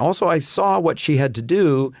inspiring. Also, I saw what she had to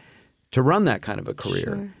do to run that kind of a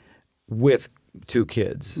career with two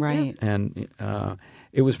kids. Right. And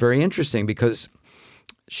it was very interesting because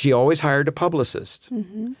she always hired a publicist.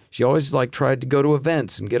 She always tried to go to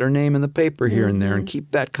events and get her name in the paper here and there and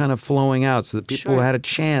keep that kind of flowing out so that people had a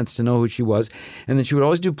chance to know who she was. And then she would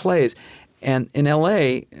always do plays. And in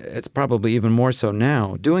L.A., it's probably even more so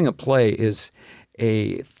now, doing a play is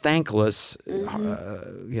a thankless,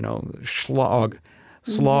 slog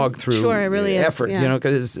through it really effort,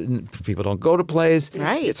 is, because people don't go to plays.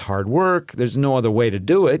 Right. It's hard work. There's no other way to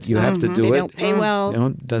do it. You have to do it. They don't pay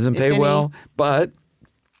well. Doesn't pay well, but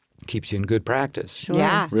keeps you in good practice.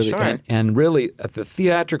 Yeah, really. sure. And really, the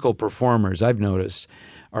theatrical performers, I've noticed,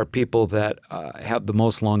 are people that have the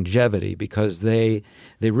most longevity because they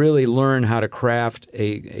really learn how to craft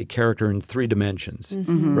a character in three dimensions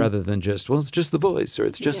rather than just, it's just the voice or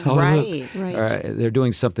it's just how I look. Right. They're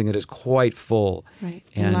doing something that is quite full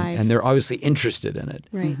and they're obviously interested in it.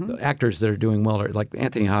 Right. The actors that are doing well are like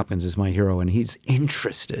Anthony Hopkins is my hero and he's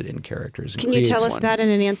interested in characters. Can you tell us that in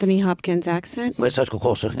an Anthony Hopkins accent? Well, of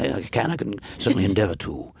course, I can certainly endeavor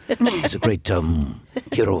to. He's a great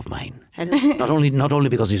hero of mine. Not only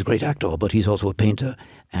because he's a great actor, but he's also a painter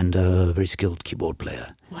and a very skilled keyboard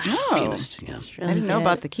player. Wow. Pianist, yeah. I didn't know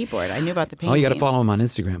about the keyboard. I knew about the painting. Oh, you got to follow him on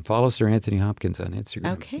Instagram. Follow Sir Anthony Hopkins on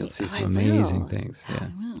Instagram. Okay. You'll see some amazing things. Yeah.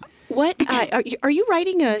 What are you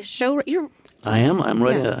writing a show? I am. I'm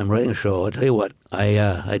writing a show. I tell you what.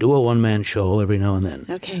 I do a one-man show every now and then.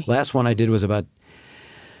 Okay. Last one I did was about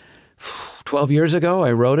 12 years ago.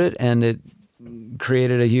 I wrote it, and it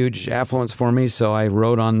created a huge affluence for me. So I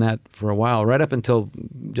wrote on that for a while, right up until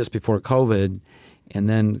just before COVID. And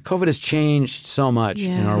then COVID has changed so much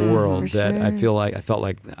in our world that I felt like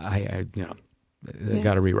I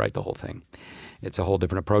got to rewrite the whole thing. it's a whole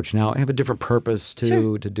different approach now. I have a different purpose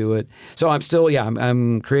to do it. So I'm still,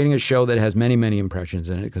 I'm creating a show that has many, many impressions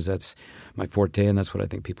in it because that's my forte and that's what I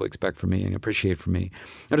think people expect from me and appreciate from me.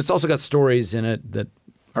 And it's also got stories in it that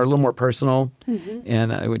are a little more personal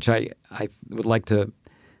and which I would like to,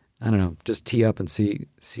 I don't know, just tee up and see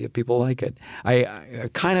if people like it. I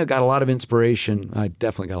kind of got a lot of inspiration. I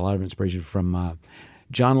definitely got a lot of inspiration from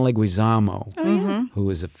John Leguizamo, who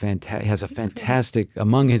is has a fantastic,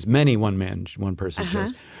 among his many one-person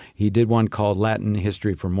shows. He did one called Latin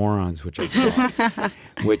History for Morons, which I saw,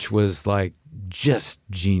 which was like just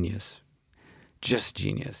genius,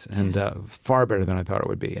 and far better than I thought it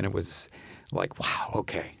would be. And it was like, wow,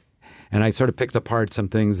 okay. And I sort of picked apart some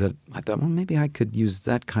things that I thought, well, maybe I could use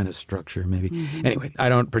that kind of structure, maybe. Anyway, I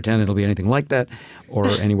don't pretend it'll be anything like that or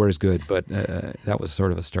anywhere as good, but that was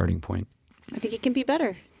sort of a starting point. I think it can be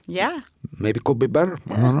better. Yeah. Maybe it could be better.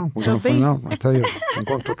 I don't know. We're going to find out. I tell you, I'm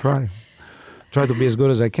going to try. Try to be as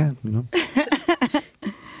good as I can,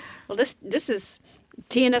 Well, this is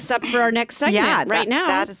teeing us up for our next segment now.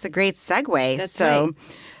 That is a great segue. That's so right.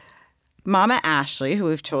 Momma Ashley, who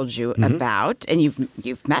we've told you about, and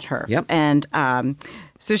you've met her. Yep. And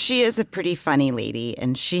so she is a pretty funny lady,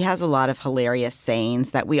 and she has a lot of hilarious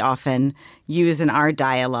sayings that we often use in our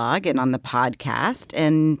dialogue and on the podcast.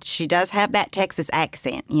 And she does have that Texas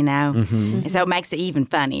accent, and so it makes it even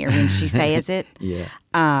funnier when she says it. Yeah.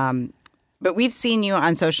 But we've seen you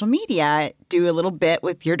on social media do a little bit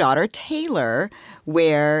with your daughter, Taylor,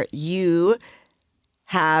 where you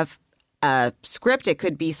have a script. It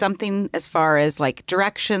could be something as far as like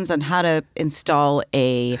directions on how to install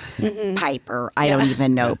a pipe, or I don't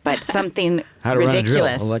even know, but something How to ridiculous.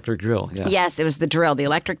 run a drill, electric drill. Yeah. Yes, it was the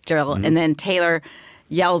electric drill. And then Taylor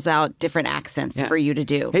yells out different accents for you to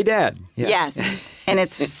do. Hey, Dad. Yeah. Yes. And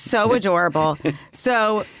it's so adorable.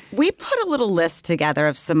 So we put a little list together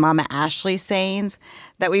of some Momma Ashley sayings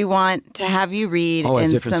that we want to have you read. Oh, as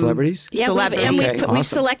in different some celebrities? Yeah, celebrities. we awesome.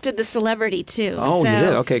 selected the celebrity too. Oh, so you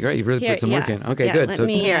did? Okay, great. You've really put some work in. Okay, good. Let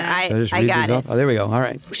me, Here, so I just read got these it. off? Oh, there we go. All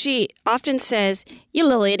right. she often says, "You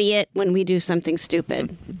little idiot," when we do something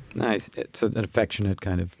stupid. Nice. It's an affectionate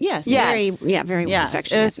kind of. Yes. Yes. Very Yes,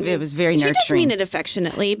 affectionate. it was very She does nurturing. mean it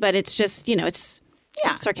affectionately, but it's just, it's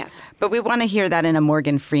sarcastic. But we want to hear that in a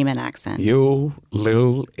Morgan Freeman accent. You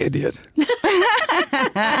little idiot.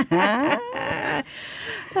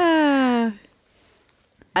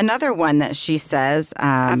 Another one that she says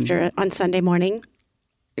On Sunday morning.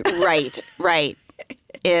 right,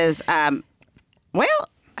 is, well,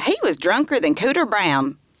 he was drunker than Cooter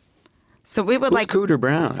Brown. So we would Who's like... Cooter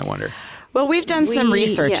Brown, I wonder. Well, we've done some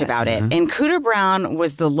research yes. about it. And Cooter Brown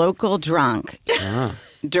was the local drunk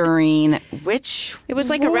during which... It was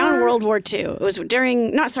like around World War II. It was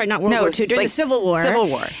during, not World War II, during like the Civil War. Civil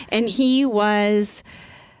War. And he was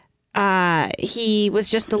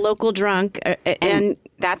just the local drunk. And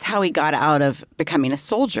that's how he got out of becoming a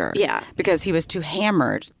soldier. Yeah. Because he was too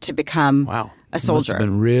hammered to become a soldier. Must have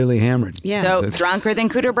been really hammered. Yeah. So drunker than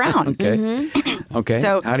Cooter Brown. Okay. Okay.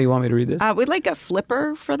 So- how do you want me to read this? We'd like a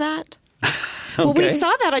flipper for that. Well, we Okay.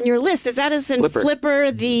 saw that on your list. Is that as in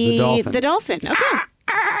Flipper the dolphin? Okay.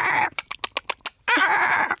 I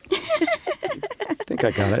think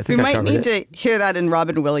I got it. I think We I might covered need it. to hear that in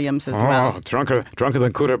Robin Williams as well. Drunker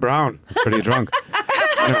than Cooter Brown. That's pretty drunk.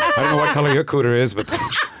 I don't know what color your cooter is, but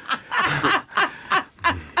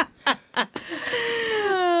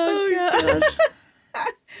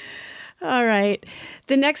All right.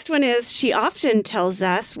 The next one is she often tells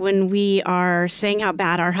us when we are saying how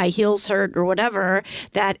bad our high heels hurt or whatever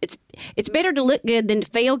that it's better to look good than to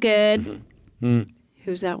feel good.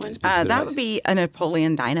 Who's that one? That would be a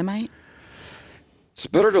Napoleon Dynamite. it's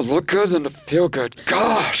better to look good than to feel good.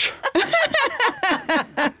 Gosh.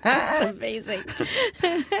 Amazing.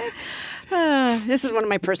 This is one of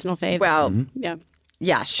my personal faves. Well,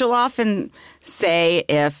 yeah, she'll often say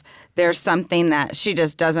if there's something that she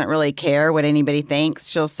just doesn't really care what anybody thinks,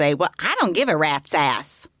 she'll say, well, I don't give a rat's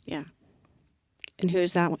ass. Yeah. And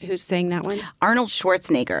who's that one? Who's saying that one? Arnold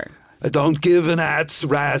Schwarzenegger. I don't give an rat's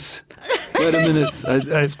ass. Wait a minute,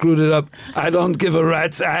 I screwed it up. I don't give a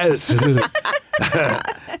rat's ass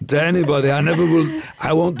to anybody. I never will.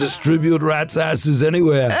 I won't distribute rat's asses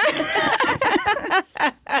anywhere.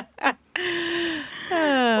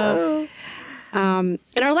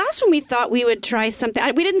 And our last one, we thought we would try something.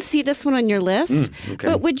 We didn't see this one on your list, okay.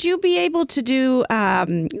 but would you be able to do?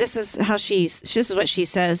 This is what she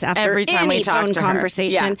says after Every time any we talk phone to her.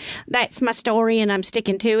 conversation. Yeah. That's my story, and I'm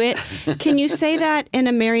sticking to it. Can you say that in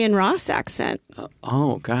a Marion Ross accent?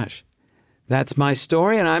 Oh gosh, That's my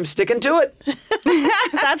story, and I'm sticking to it.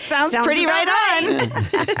 That sounds pretty right on.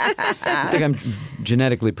 I think I'm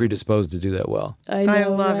genetically predisposed to do that well. I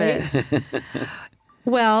love it.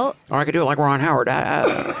 Well, Or I could do it like Ron Howard.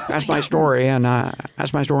 That's my story, and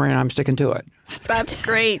I'm sticking to it. That's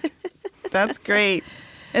great. That's great.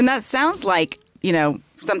 And that sounds like, you know,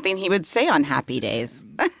 something he would say on happy days.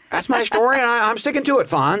 That's my story, and I'm sticking to it,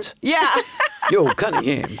 Fonz. Yeah. Yo,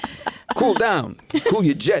 Cunningham, cool down. Cool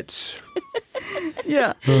your jets.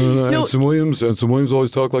 Yeah. Anson Williams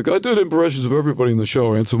always talk like, I did impressions of everybody in the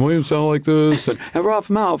show. Anson Williams sounded like this. And And Ralph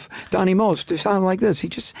Malf, Donnie Most, they sounded like this. He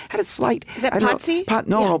just had a slight. Is that I don't Potsy?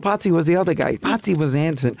 know, no, Potsy was the other guy. Potsy was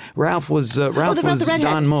Anson. Ralph was the redhead.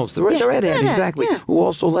 Don Most. The redhead, redhead, exactly. yeah. Who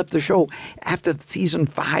also left the show after season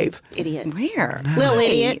 5. idiot. Where? Little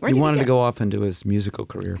idiot. Where He did wanted to go? go off into his musical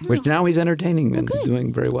career, which now he's entertaining and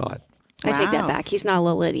doing very well at. I take that Wow. back. He's not a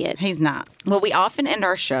little idiot. He's not. Well, we often end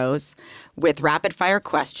our shows with rapid fire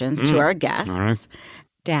questions to our guests. All right.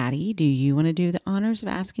 Daddy, do you want to do the honors of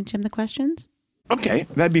asking Jim the questions? Okay,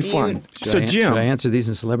 that'd be fun. So, Should I Jim, answer these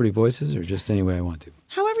in celebrity voices or just any way I want to?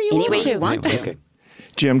 However you Any way want to. you want to. Okay.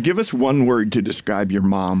 Jim, give us one word to describe your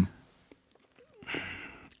mom.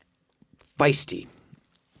 Feisty.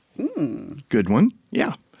 Good one.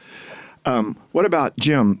 Yeah. What about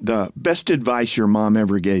Jim? The best advice your mom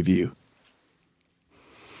ever gave you?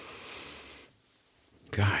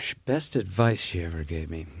 Gosh, best advice she ever gave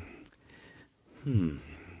me.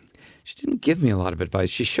 She didn't give me a lot of advice.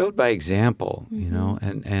 She showed by example, you know,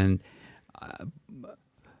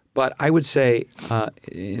 but I would say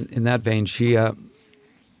in that vein, she,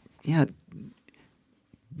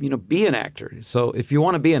 be an actor. So if you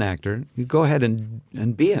want to be an actor, you go ahead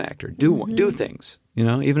and be an actor. Do things,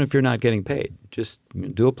 even if you're not getting paid. Just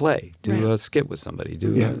do a play, do a skit with somebody,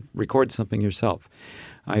 record something yourself.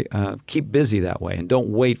 Keep busy that way and don't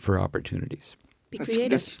wait for opportunities. Be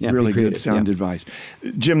creative. That's Yeah, really be creative, good sound advice.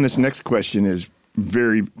 Jim, this next question is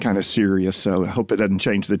very kind of serious, so I hope it doesn't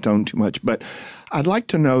change the tone too much. But I'd like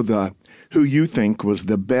to know who you think was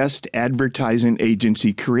the best advertising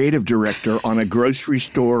agency creative director on a grocery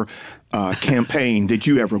store campaign that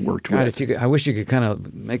you ever worked God, with. I wish you could kind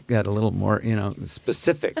of make that a little more,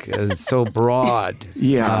 specific. It's so broad.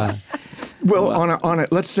 Yeah. Well, on a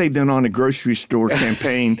let's say then on a grocery store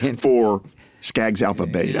campaign for Skaggs Alpha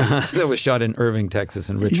Beta. That was shot in Irving, Texas,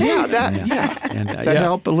 and Richmond. Yeah, And, that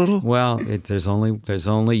help a little? Well, there's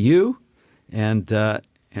only you, and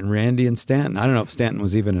Randy and Stanton. I don't know if Stanton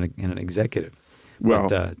was even an executive. Well,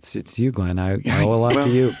 but it's you, Glenn. I owe a lot to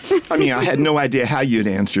you. I mean, I had no idea how you'd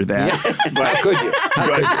answer that. But Could you?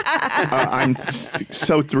 I'm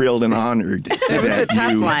so thrilled and honored It was a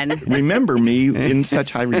tough you one. remember me in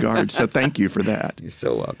such high regard. So thank you for that. You're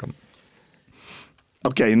so welcome.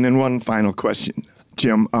 Okay, and then one final question,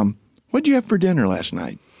 Jim. What did you have for dinner last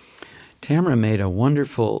night? Tamara made a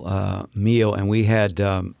wonderful meal, and we had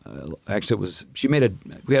we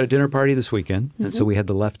had a dinner party this weekend, and so we had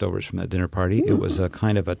the leftovers from that dinner party. It was a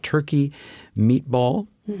kind of a turkey meatball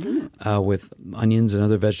with onions and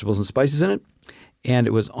other vegetables and spices in it, and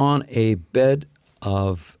it was on a bed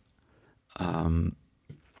of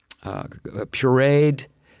pureed.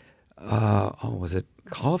 Was it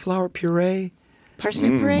cauliflower puree?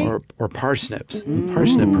 Parsnip puree? Or parsnips.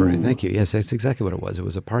 Parsnip puree. Thank you. Yes, that's exactly what it was. It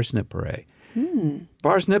was a parsnip puree.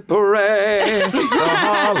 Parsnip puree to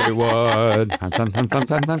Hollywood.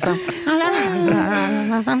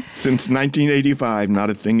 Since 1985, not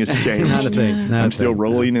a thing has changed. Not a thing. I'm still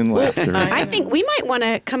rolling in laughter. I think we might want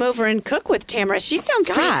to come over and cook with Tamara. She sounds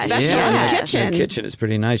pretty Gosh, special in the kitchen. The kitchen is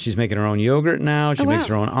pretty nice. She's making her own yogurt now. She makes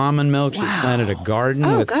her own almond milk. She's planted a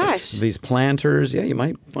garden with these planters. Yeah, you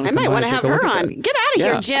might want to I might want to have her on. Get out of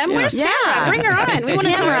here, Jim. Yeah. Where's Tamara? Bring her on. We want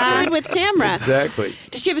to talk food with Tamara. Exactly.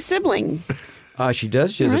 Does she have a sibling? She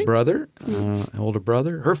does. She has a Right. brother, an older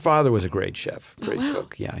brother. Her father was a great chef, great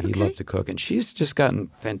cook. Yeah, he loved to cook, and she's just gotten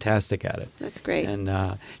fantastic at it. That's great.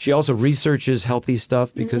 And she also researches healthy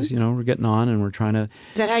stuff because we're getting on and we're trying to.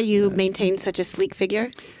 Is that how you maintain such a sleek figure?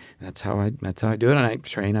 That's how I do it, and I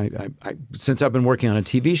train. I since I've been working on a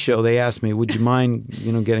TV show, they asked me, "Would you mind,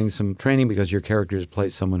 getting some training because your characters play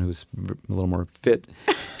someone who's a little more fit?"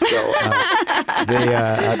 So I've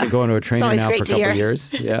been going to a trainer now for a couple of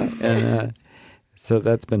years. Yeah, and so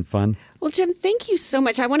that's been fun. Well, Jim, thank you so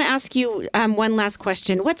much. I want to ask you one last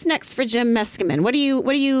question. What's next for Jim Meskiman? What are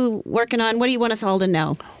you working on? What do you want us all to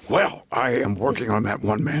know? Well, I am working on that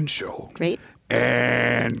one-man show. Great.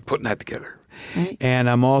 And putting that together. Right. And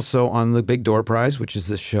I'm also on the Big Door Prize, which is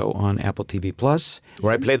this show on Apple TV Plus,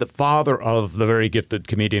 where I play the father of the very gifted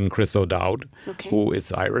comedian Chris O'Dowd, who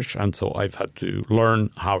is Irish, and so I've had to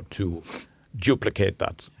learn how to duplicate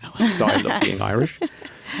that style of being Irish.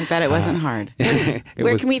 I bet it wasn't hard.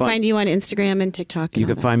 Where can we find you on Instagram and TikTok? You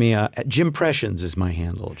can find me at Jimpressions is my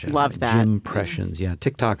handle. Jen. Love that. Jimpressions, yeah.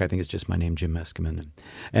 TikTok, I think, is just my name, Jim Meskiman.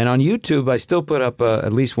 And on YouTube, I still put up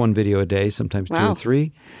at least one video a day, sometimes 2 or 3.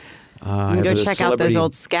 You can go check out those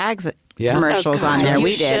old Skaggs commercials on there.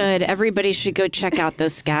 We did. Everybody should go check out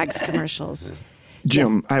those Skaggs commercials.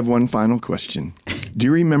 Jim, I have one final question. Do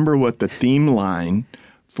you remember what the theme line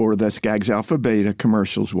for the Skaggs Alpha Beta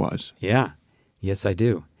commercials was? Yeah. Yes, I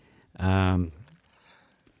do. Oh,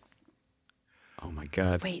 my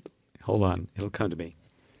God. Wait. Hold on. It'll come to me.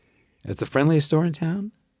 It's the friendliest store in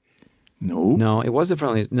town? No. No, it was the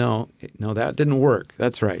friendliest. No, that didn't work.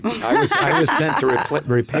 That's right. I was sent to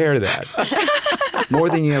repair that. More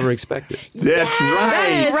than you ever expected. That's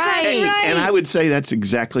right. That's right. And I would say that's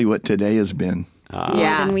exactly what today has been. More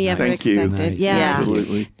than we ever Thank you. expected. Nice. Yeah.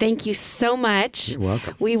 Absolutely. Thank you so much. You're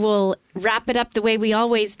welcome. We will wrap it up the way we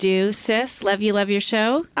always do. Sis, love your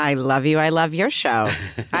show. I love you. I love your show.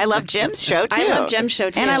 I love Jim's show, too. I love Jim's show,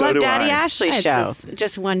 too. And I So love do Daddy I. Ashley's It's show.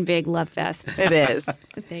 just one big love fest. It is.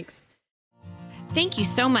 Thanks. Thank you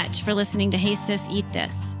so much for listening to Hey Sis, Eat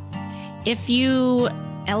This. If you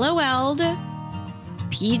LOL'd,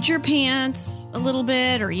 peed your pants a little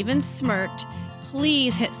bit, or even smirked,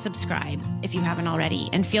 please hit subscribe if you haven't already.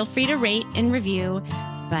 And feel free to rate and review,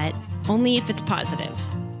 but only if it's positive.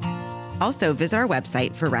 Also, visit our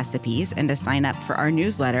website for recipes and to sign up for our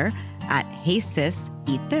newsletter at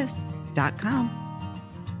HeySisEatThis.com.